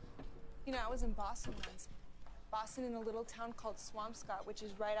 You know, I was in Boston once. Boston in a little town called Swampscott, which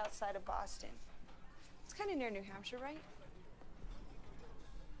is right outside of Boston. It's kind of near New Hampshire, right?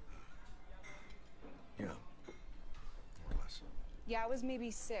 Yeah. More or less. Yeah, I was maybe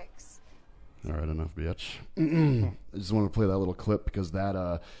 6. All right, enough, bitch. I just want to play that little clip because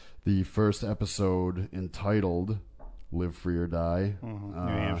that the first episode entitled "Live Free or Die," New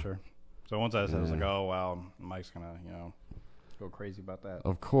Hampshire. So once I said, I was like, oh wow, Mike's gonna, go crazy about that.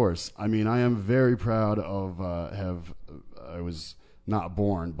 Of course. I mean, I am very proud of I was not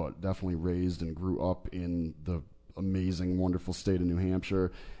born, but definitely raised and grew up in the amazing, wonderful state of New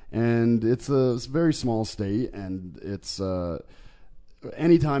Hampshire. And it's a very small state, and it's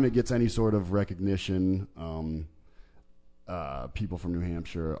anytime it gets any sort of recognition, people from New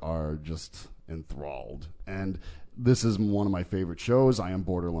Hampshire are just enthralled. And this is one of my favorite shows. I am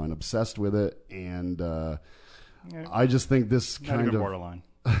borderline obsessed with it, and I just think this kind of borderline.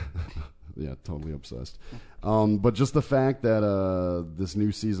 Yeah, totally obsessed. But just the fact that this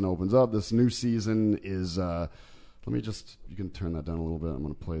new season opens up. This new season is. Let me just. You can turn that down a little bit. I'm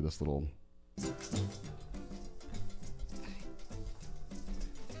going to play this little. This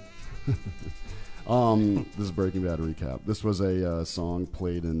is Breaking Bad recap. This was a song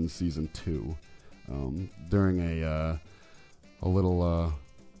played in season 2 during a little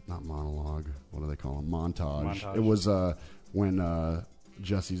not monologue. What do they call them? Montage. It was when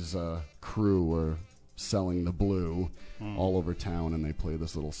Jesse's crew were selling the blue all over town, and they play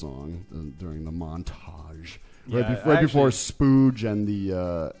this little song during the montage. Yeah, right before Spooge and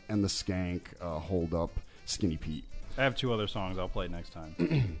the Skank hold up Skinny Pete. I have 2 other songs I'll play next time.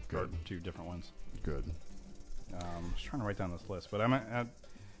 Or 2 different ones. Good. I'm just trying to write down this list, but I'm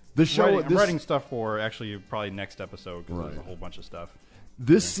writing stuff for actually probably next episode because there's a whole bunch of stuff.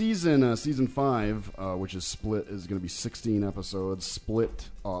 This season, season 5, which is split, is going to be 16 episodes, split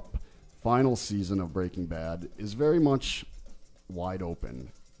up. Final season of Breaking Bad is very much wide open.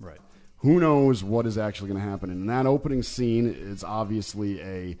 Right. Who knows what is actually going to happen? And in that opening scene, it's obviously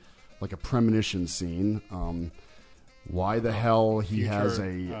a premonition scene. Why the hell he has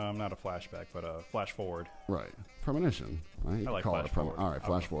a... not a flashback, but a flash forward. Right. Premonition. Right? I like flash forward. All right,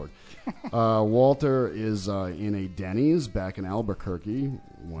 flash forward. Walter is in a Denny's back in Albuquerque.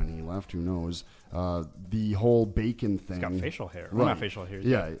 When he left, who knows? The whole bacon thing. He's got facial hair. Right. Well, not facial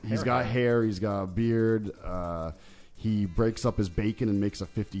hair. He's got hair. He's got a beard. He breaks up his bacon and makes a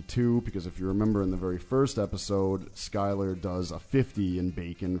 52 because if you remember in the very first episode, Skyler does a 50 in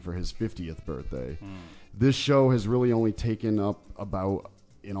bacon for his 50th birthday. This show has really only taken up about,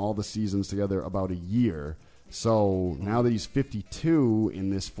 in all the seasons together, about a year. So now that he's 52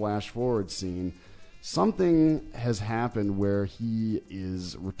 in this flash forward scene, something has happened where he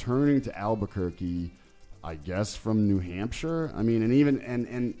is returning to Albuquerque, I guess, from New Hampshire. I mean, and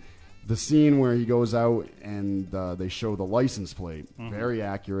even the scene where he goes out and they show the license plate, very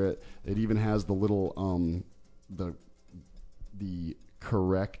accurate. It even has the little the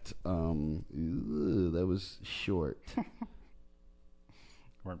correct. That was short.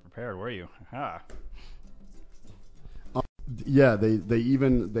 Weren't prepared, were you? Ah. Yeah, they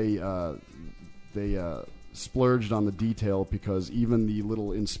splurged on the detail because even the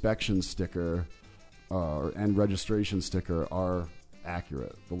little inspection sticker and registration sticker are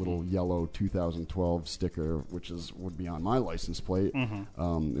accurate. The little yellow 2012 sticker, which would be on my license plate,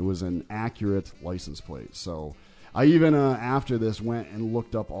 it was an accurate license plate. So I even after this went and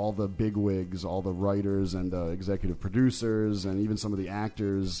looked up all the bigwigs, all the writers and executive producers, and even some of the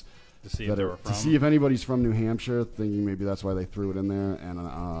actors to see if anybody's from New Hampshire, thinking maybe that's why they threw it in there. And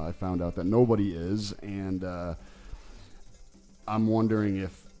I found out that nobody is, and I'm wondering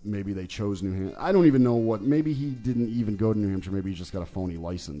if maybe they chose New Hampshire. I don't even know what. Maybe he didn't even go to New Hampshire. Maybe he just got a phony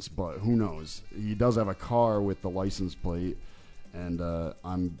license. But who knows? He does have a car with the license plate, and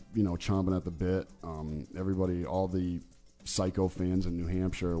I'm chomping at the bit. Everybody, all the Psycho fans in New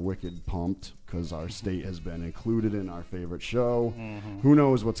Hampshire are wicked pumped because our state has been included in our favorite show. Who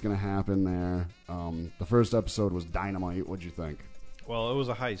knows what's going to happen there? The first episode was dynamite. What'd you think? Well, it was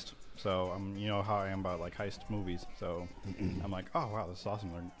a heist, so you know how I am about like heist movies. So I'm like, oh wow, this is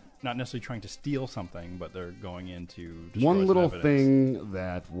awesome. They're not necessarily trying to steal something, but they're going into one little thing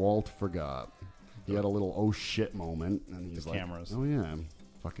that Walt forgot. He had a little oh shit moment, and he's like, cameras. Oh yeah,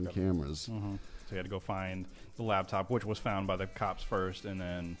 fucking cameras. So he had to go find the laptop, which was found by the cops first, and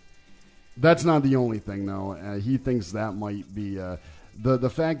then. That's not the only thing, though. He thinks that might be the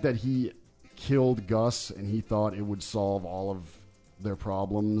fact that he killed Gus and he thought it would solve all of their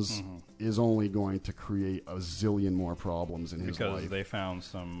problems is only going to create a zillion more problems in his life. Because they found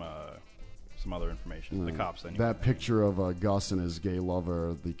some other information. The cops anyway. That picture of Gus and his gay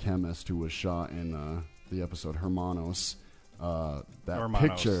lover, the chemist who was shot in the episode Hermanos. That Hermanos.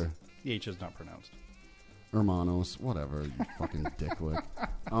 picture. The H is not pronounced. Hermanos, whatever, you fucking dicklick.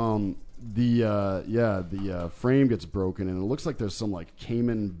 The frame gets broken, and it looks like there's some like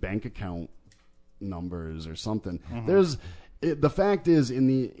Cayman bank account numbers or something. The fact is,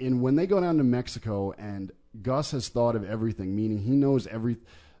 when they go down to Mexico, and Gus has thought of everything, meaning he knows every.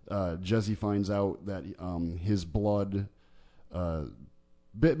 Jesse finds out that his blood.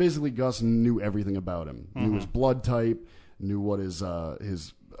 Basically, Gus knew everything about him. Knew his blood type. Knew what his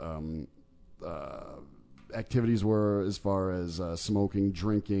activities were as far as smoking,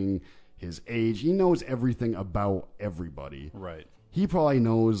 drinking, his age. He knows everything about everybody. Right. He probably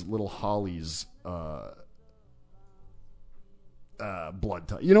knows little Holly's blood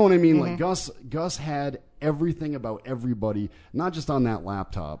type. You know what I mean? Like Gus had everything about everybody, not just on that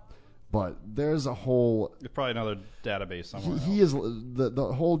laptop, but there's a whole. There's probably another database somewhere. He is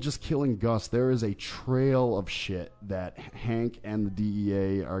the whole just killing Gus. There is a trail of shit that Hank and the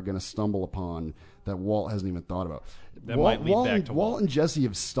DEA are going to stumble upon that Walt hasn't even thought about. That might lead back to Walt and Jesse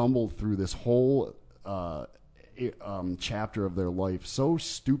have stumbled through this whole chapter of their life so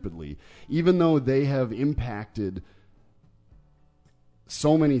stupidly, even though they have impacted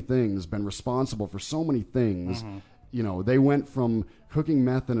so many things, been responsible for so many things. You know, they went from cooking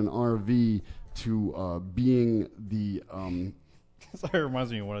meth in an RV to being the. Sorry, it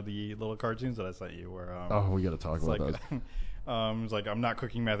reminds me of one of the little cartoons that I sent you. Where we got to talk about like, that. It's like, I'm not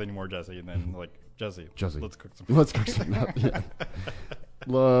cooking meth anymore, Jesse, and then like Jesse, let's cook some. Let's cook some meth. Yeah.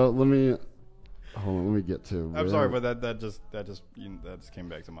 Let me. Hold on, let me get to. I'm sorry, but that just came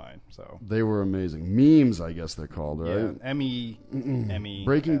back to mind. So they were amazing memes, I guess they're called, right? Yeah, Emmy.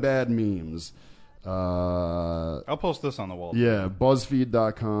 Breaking Bad memes. I'll post this on the wall. Yeah,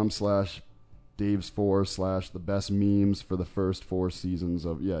 BuzzFeed.com/Dave's4/ the best memes for the first 4 seasons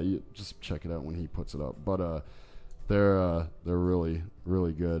of. Yeah, you just check it out when he puts it up. But they're really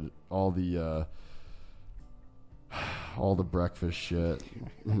really good. All the breakfast shit,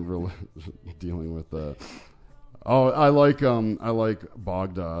 really dealing with I like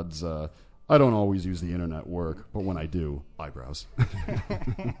Bogdad's. I don't always use the internet work, but when I do, eyebrows.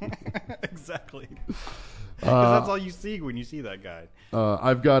 Exactly. Because that's all you see when you see that guy.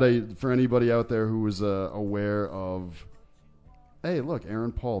 I've got for anybody out there who is aware of. Hey, look,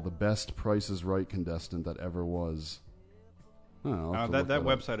 Aaron Paul, the best Price is Right contestant that ever was. That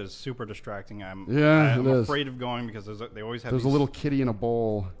website is super distracting. I'm afraid of going because they always have. There's a little kitty in a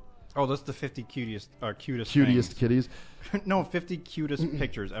bowl. Oh, that's the 50 cutest kitties. No, 50 cutest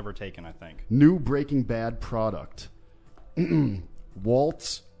pictures ever taken, I think. New Breaking Bad product.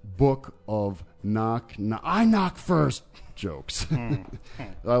 Walt's book of I knock first jokes.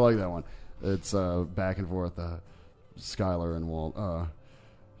 I like that one. It's back and forth. Skylar and Walt.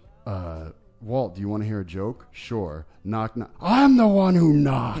 Walt, do you want to hear a joke? Sure. Knock, knock. I'm the one who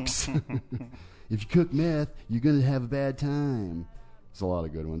knocks. If you cook meth, you're going to have a bad time. There's a lot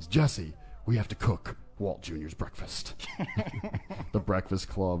of good ones. Jesse, we have to cook Walt Jr.'s breakfast. The Breakfast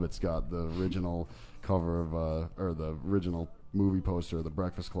Club. It's got the original cover of, or the original movie poster of the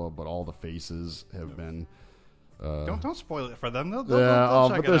Breakfast Club, but all the faces have been. Don't spoil it for them. They'll but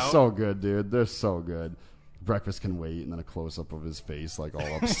check they're it out. so good, dude. They're so good. Breakfast Can Wait, and then a close up of his face, like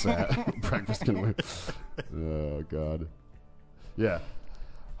all upset. Breakfast Can Wait. Oh God. Yeah.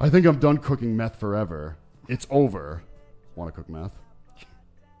 I think I'm done cooking meth forever. It's over. Want to cook meth?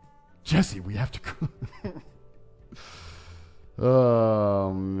 Jesse, we have to cook.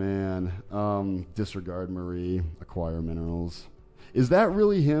 Oh man. Disregard Marie. Acquire minerals. Is that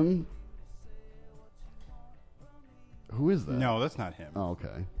really him? Who is that? No, that's not him. Oh,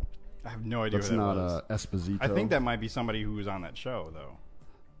 okay. I have no idea. That's who that not was. Esposito. I think that might be somebody who was on that show, though.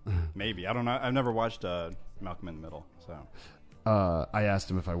 Maybe. I don't know. I've never watched Malcolm in the Middle. So I asked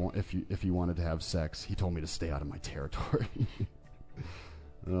him if he wanted to have sex. He told me to stay out of my territory.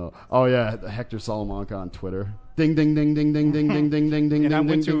 Oh yeah, Hector Salamanca on Twitter. Ding ding ding ding ding ding ding ding ding ding.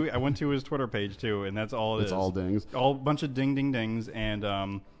 And ding, I went to his Twitter page too, and that's all it is. It's all dings. All bunch of ding ding dings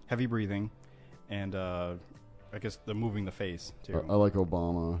and heavy breathing, and I guess the moving the face too. I like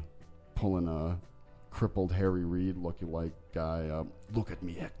Obama pulling a crippled Harry Reid looking like guy up. Look at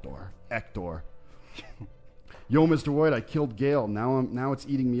me, Hector. Yo, Mr. White, I killed Gail. Now it's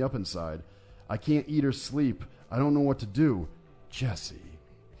eating me up inside. I can't eat or sleep. I don't know what to do. Jesse,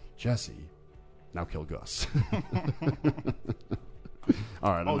 now kill Gus.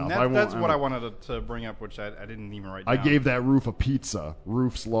 All right, enough. That's what I wanted to bring up, which I didn't even write down. I gave that roof a pizza.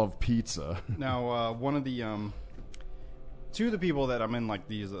 Roofs love pizza. Now, one of the two of the people that I'm in like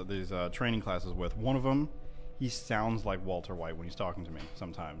these training classes with, one of them, he sounds like Walter White when he's talking to me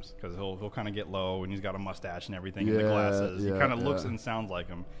sometimes, because he'll kind of get low and he's got a mustache and everything and the glasses. He kind of looks and sounds like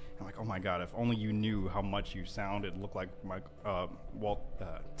him. I'm like, oh my god, if only you knew how much you sounded, looked like Walter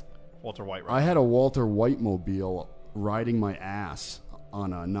White. Right I had a Walter White mobile riding my ass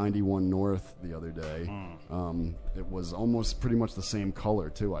on a 91 North the other day. It was almost pretty much the same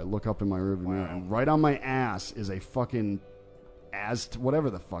color too. I look up in my rearview mirror and right on my ass is a fucking whatever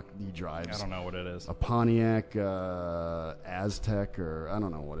the fuck he drives. I don't know what it is. A Pontiac Aztec, or I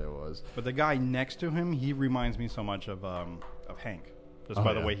don't know what it was. But the guy next to him, he reminds me so much of Hank, just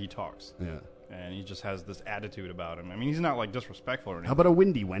by the way he talks. Yeah. And he just has this attitude about him. I mean, he's not like disrespectful or anything. How about a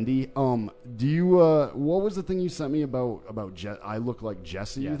Wendy? Do you what was the thing you sent me about I look like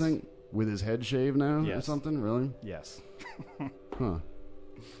Jesse, Yes. you think? With his head shaved now or Yes. something? Really? Yes. Huh.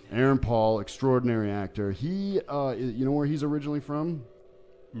 Aaron Paul, extraordinary actor. He, you know where he's originally from?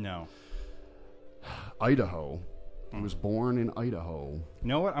 No. Idaho. He was born in Idaho. You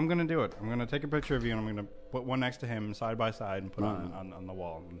know what? I'm going to do it. I'm going to take a picture of you, and I'm going to put one next to him side by side and put it on the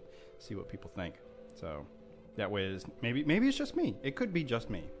wall and see what people think. So that way, maybe it's just me. It could be just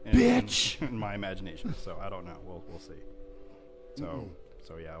me. Bitch! In my imagination. So I don't know. We'll see. So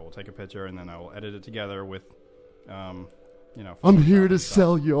yeah, we'll take a picture, and then I will edit it together with... I'm here to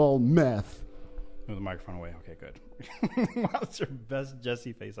sell you all meth. Move the microphone away. Okay, good. Wow, that's your best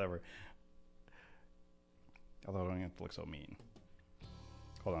Jesse face ever. Although I don't have to look so mean.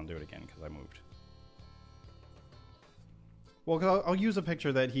 Hold on, do it again because I moved. Well, cause I'll use a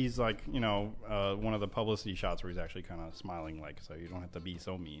picture that he's like, one of the publicity shots where he's actually kind of smiling, like, so you don't have to be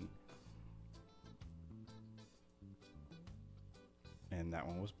so mean. And that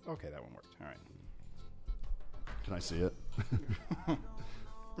one was okay. That one worked. All right. Can I see it?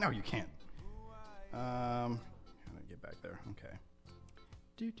 No, you can't. How do I get back there? Okay.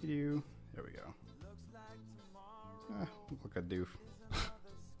 Do. There we go. Look a doof.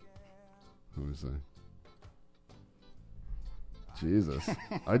 What was that? Jesus.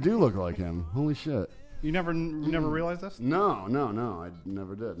 I do look like him. Holy shit. You never realized this? No. I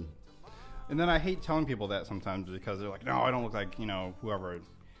never did. And then I hate telling people that sometimes because they're like, no, I don't look like, whoever.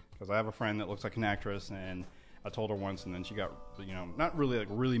 Because I have a friend that looks like an actress, and I told her once, and then she got, not really like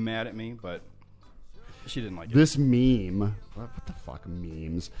really mad at me, but she didn't like it. This meme, what the fuck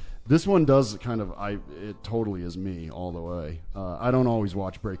memes? This one does kind of, it totally is me all the way. I don't always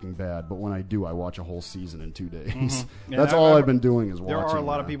watch Breaking Bad, but when I do, I watch a whole season in 2 days. Mm-hmm. That's all I've been doing is watching. There are a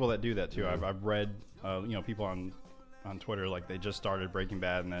lot of people that do that too. I've read, people on Twitter, like they just started Breaking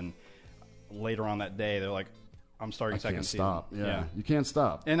Bad, and then later on that day, they're like, I'm starting second season. Stop. Yeah, you can't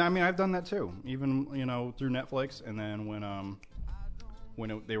stop. And I mean, I've done that too, even through Netflix. And then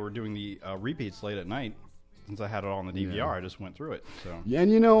when they were doing the repeats late at night, since I had it all on the DVR, I just went through it. So yeah,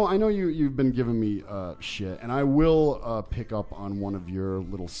 and I know you've been giving me shit, and I will pick up on one of your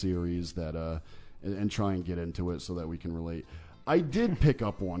little series that and try and get into it so that we can relate. I did pick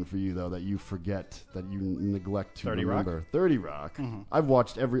up one for you though that you forget, that you neglect to 30 remember. Rock? 30 Rock. Mm-hmm. I've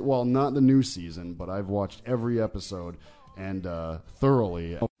watched not the new season, but I've watched every episode and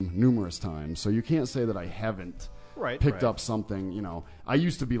thoroughly numerous times. So you can't say that I haven't picked up something. I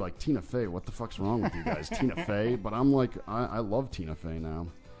used to be like, Tina Fey, what the fuck's wrong with you guys? Tina Fey? But I'm like, I love Tina Fey now.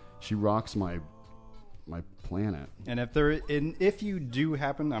 She rocks my planet. And if you do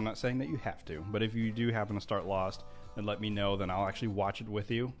happen, I'm not saying that you have to, but if you do happen to start Lost, then let me know. Then I'll actually watch it with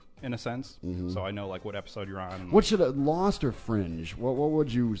you, in a sense, so I know like what episode you're on. What should Lost or Fringe? What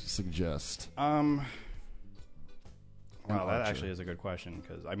would you suggest? Wow, that actually is a good question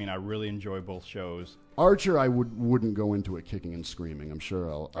because I mean I really enjoy both shows. Archer, I wouldn't go into it kicking and screaming. I'm sure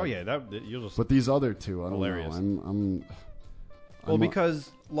you'll just. But these other two, I don't hilarious. know. Because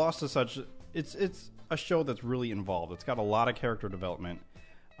Lost is such it's a show that's really involved. It's got a lot of character development.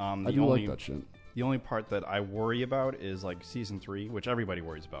 I do like that shit. The only part that I worry about is like season 3, which everybody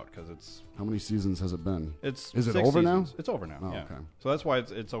worries about because it's. How many seasons has it been? Is it 6 over seasons. now? It's over now. Oh, yeah. okay. So that's why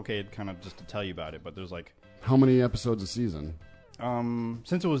it's okay kind of just to tell you about it. But there's like. How many episodes a season?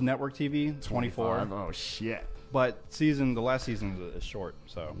 Since it was network TV, 24. Oh shit! But the last season is short,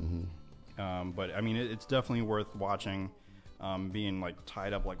 so. But I mean, it's definitely worth watching. Being like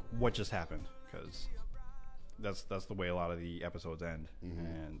tied up, like what just happened, because that's the way a lot of the episodes end,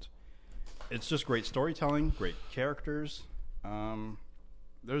 and it's just great storytelling, great characters.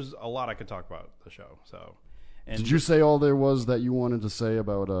 There's a lot I could talk about the show. So, and did you say all there was that you wanted to say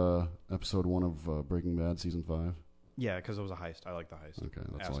about episode 1 of Breaking Bad season 5? Yeah, because it was a heist. I like the heist. Okay,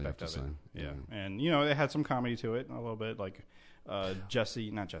 that's all you have to say. Yeah, and it had some comedy to it a little bit, like Walt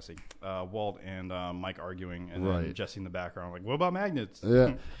and Mike arguing, and then Jesse in the background, like, what about magnets?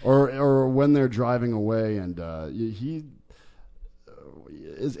 Yeah, or when they're driving away, and he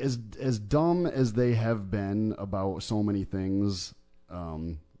is as dumb as they have been about so many things,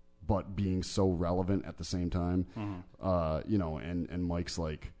 but being so relevant at the same time. And Mike's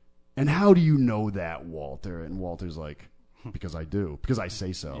like, and how do you know that, Walter? And Walter's like, because I do, because I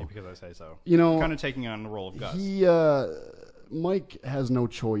say so. Yeah, because I say so. Kind of taking on the role of Gus. Mike has no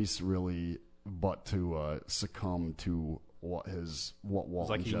choice really but to succumb to what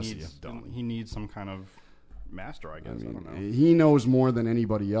Walt and Jesse have done. He needs some kind of master, I guess. I don't know. He knows more than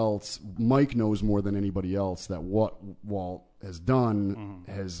anybody else. Mike knows more than anybody else that what Walt has done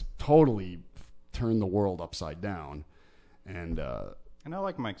has totally turned the world upside down. And I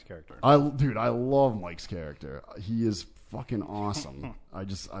like Mike's character. I love Mike's character. He is fucking awesome. I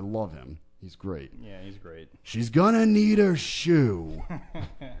love him. He's great. Yeah, he's great. She's gonna need her shoe.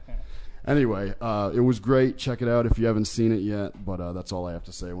 Anyway, it was great. Check it out if you haven't seen it yet. But that's all I have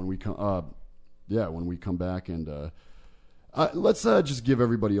to say. When we come back, and let's just give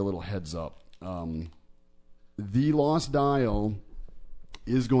everybody a little heads up. The Lost Dial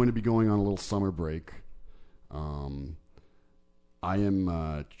is going to be going on a little summer break. I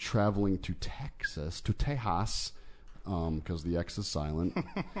am traveling to Texas, because the X is silent,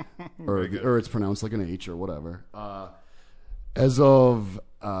 or it's pronounced like an H or whatever. As of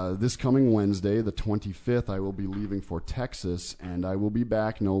this coming Wednesday, the 25th, I will be leaving for Texas, and I will be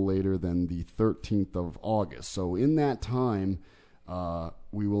back no later than the 13th of August. So in that time,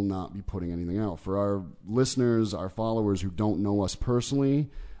 we will not be putting anything out. For our listeners, our followers who don't know us personally,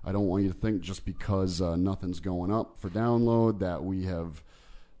 I don't want you to think just because nothing's going up for download that we have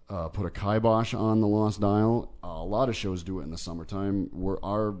put a kibosh on the Lost Dial. A lot of shows do it in the summertime.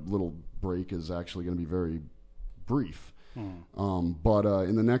 Our little break is actually going to be very brief. But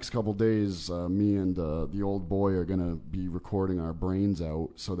in the next couple days, me and the old boy are going to be recording our brains out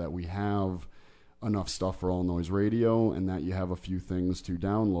so that we have enough stuff for All Noise Radio, and that you have a few things to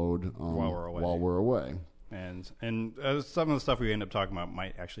download while we're away. And some of the stuff we end up talking about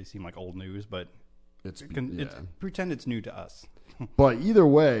might actually seem like old news, but pretend it's new to us. But either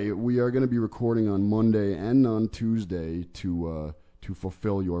way, we are going to be recording on Monday and on Tuesday to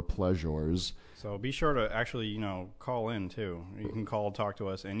fulfill your pleasures. So be sure to actually, call in too. You can call, talk to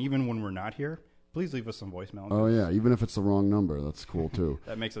us, and even when we're not here, please leave us some voicemail. Oh yeah, even if it's the wrong number, that's cool too.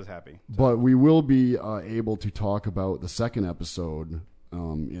 That makes us happy. So. But we will be able to talk about the second episode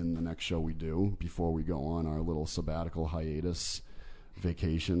in the next show we do before we go on our little sabbatical hiatus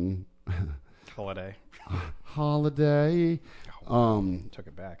vacation. Holiday. Took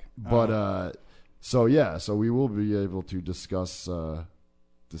it back. But so we will be able to discuss the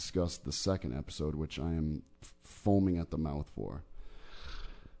second episode, which I am foaming at the mouth for.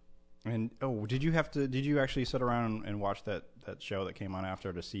 And did you actually sit around and watch that show that came on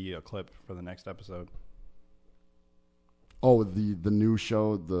after to see a clip for the next episode? Oh, the new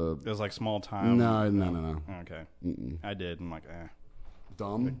show, it was like Small Town. No. Okay. I did. I'm like,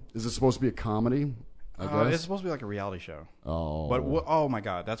 dumb. Is it supposed to be a comedy? I guess it's supposed to be like a reality show. Oh, but oh my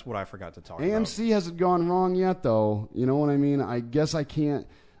God, that's what I forgot to talk about. AMC hasn't gone wrong yet, though. You know what I mean? I guess I can't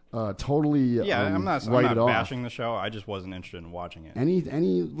totally. Yeah, I'm not bashing the show. I just wasn't interested in watching it.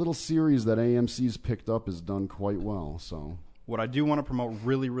 Any little series that AMC's picked up has done quite well. So what I do want to promote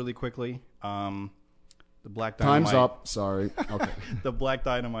really, really quickly. The Black Dynamite. Time's up. Sorry. Okay. The Black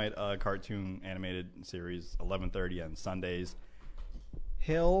Dynamite cartoon animated series, 11:30 on Sundays.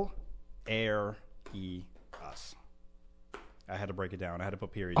 Hill, Air, E, Us. I had to break it down. I had to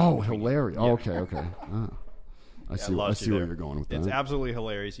put periods. Oh, hilarious. Yeah. Oh, okay. I see where you're going with that. It's absolutely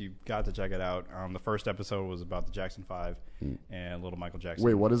hilarious. You've got to check it out. The first episode was about the Jackson 5 and little Michael Jackson.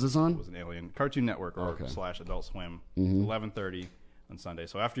 Wait, what is this on? Was an alien. Cartoon Network or / Adult Swim. 11:30 on Sunday.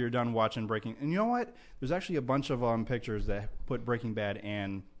 So after you're done watching Breaking... And you know what? There's actually a bunch of pictures that put Breaking Bad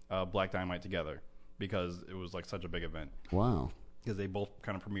and Black Dynamite together because it was like such a big event. Wow. Because they both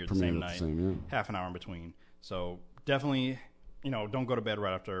kind of premiered the same night, half an hour in between. So definitely, don't go to bed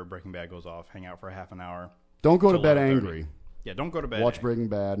right after Breaking Bad goes off. Hang out for a half an hour. Don't go to bed angry. Yeah, don't go to bed. Watch Breaking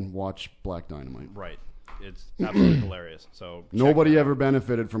Bad. Watch Black Dynamite. Right. It's absolutely hilarious. So nobody ever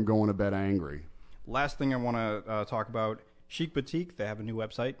benefited from going to bed angry. Last thing I want to talk about, Chic Boutique. They have a new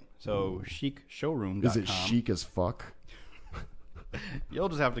website. So chicshowroom.com. Is it chic as fuck? You'll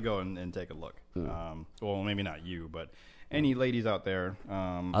just have to go and take a look. Yeah. Well, maybe not you, but any ladies out there.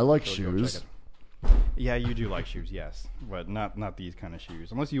 I like shoes. Yeah, you do like shoes, yes, but not these kind of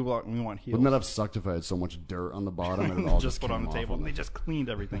shoes. Unless you want heels. Wouldn't that have sucked if I had so much dirt on the bottom and it all just put on the table? And they just cleaned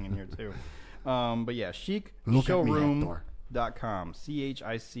everything in here too. But yeah, chicshowroom.com.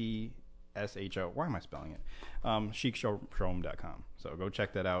 CHICSHO. Why am I spelling it? Chicshowroom.com. So go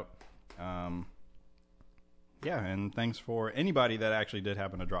check that out. Yeah, and thanks for anybody that actually did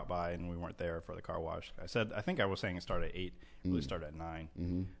happen to drop by and we weren't there for the car wash. I think I was saying it started at 8. It really started at 9.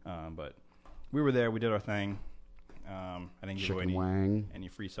 Mm-hmm. But we were there. We did our thing. I didn't give away any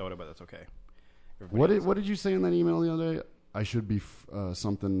free soda, but that's okay. What did you say in that email the other day? I should be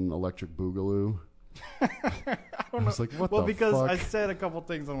something electric boogaloo. I don't know. Like, what well, the because fuck? I said a couple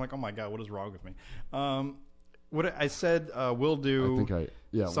things. I'm like, oh my God, what is wrong with me? What I said, we'll do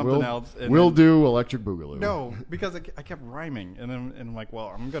something else. We'll do electric boogaloo. No, because I kept rhyming, and I'm like, well,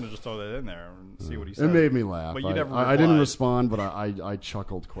 I'm gonna just throw that in there and see what he said. It made me laugh. But you never I didn't respond, but I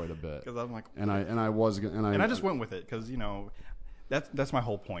chuckled quite a bit. Because I'm like, and I just went with it because that's my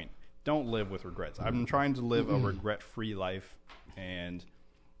whole point. Don't live with regrets. I'm trying to live a regret-free life, and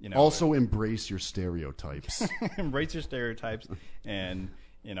also embrace your stereotypes. Embrace your stereotypes, and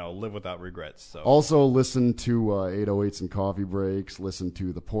live without regrets. So also listen to 808s and Coffee Breaks. Listen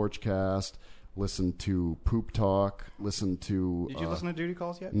to the Porchcast. Listen to Poop Talk. Listen to. Did you listen to Duty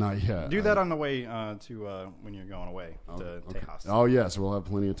Calls yet? Not yet. Do that on the way to when you're going away to Tejas. Oh yes, we'll have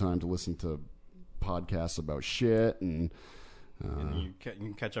plenty of time to listen to podcasts about shit and you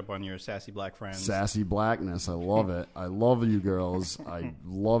can catch up on your sassy black friends. Sassy blackness, I love it. I love you girls. I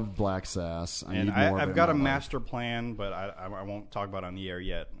love black sass. I've got a master plan, but I won't talk about it on the air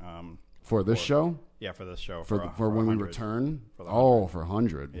yet. For this show? Yeah, for this show. For when 100. We return? For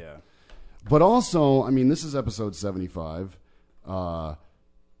 100. Yeah. But also, this is episode 75. I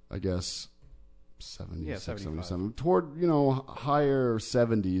guess 76, 77. Toward, higher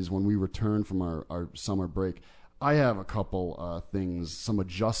 70s when we return from our summer break. I have a couple things, some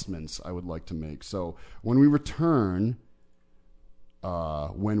adjustments I would like to make. So when we return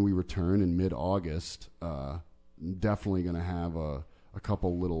in mid-August, definitely going to have a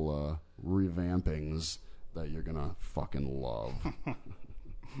couple little revampings that you're going to fucking love.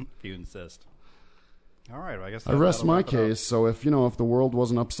 If you insist. All right, well, I guess I rest my case. So if the world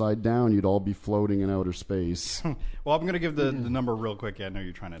wasn't upside down, you'd all be floating in outer space. Well, I'm going to give the number real quick. Yeah, I know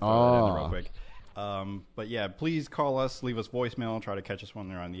you're trying to throw that in there real quick. But yeah, please call us, leave us voicemail, try to catch us when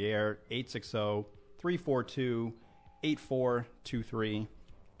they're on the air. 860-342-8423.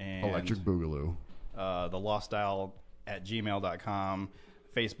 And Electric Boogaloo. The Lost Dial at gmail.com,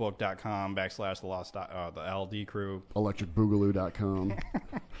 facebook.com / the LD crew. Electricboogaloo.com.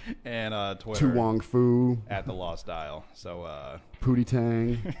 And Twitter. Tu Wong Fu. At the Lost Dial. So, Pootie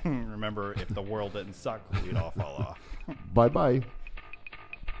Tang. Remember, if the world didn't suck, we'd all fall off. Bye-bye.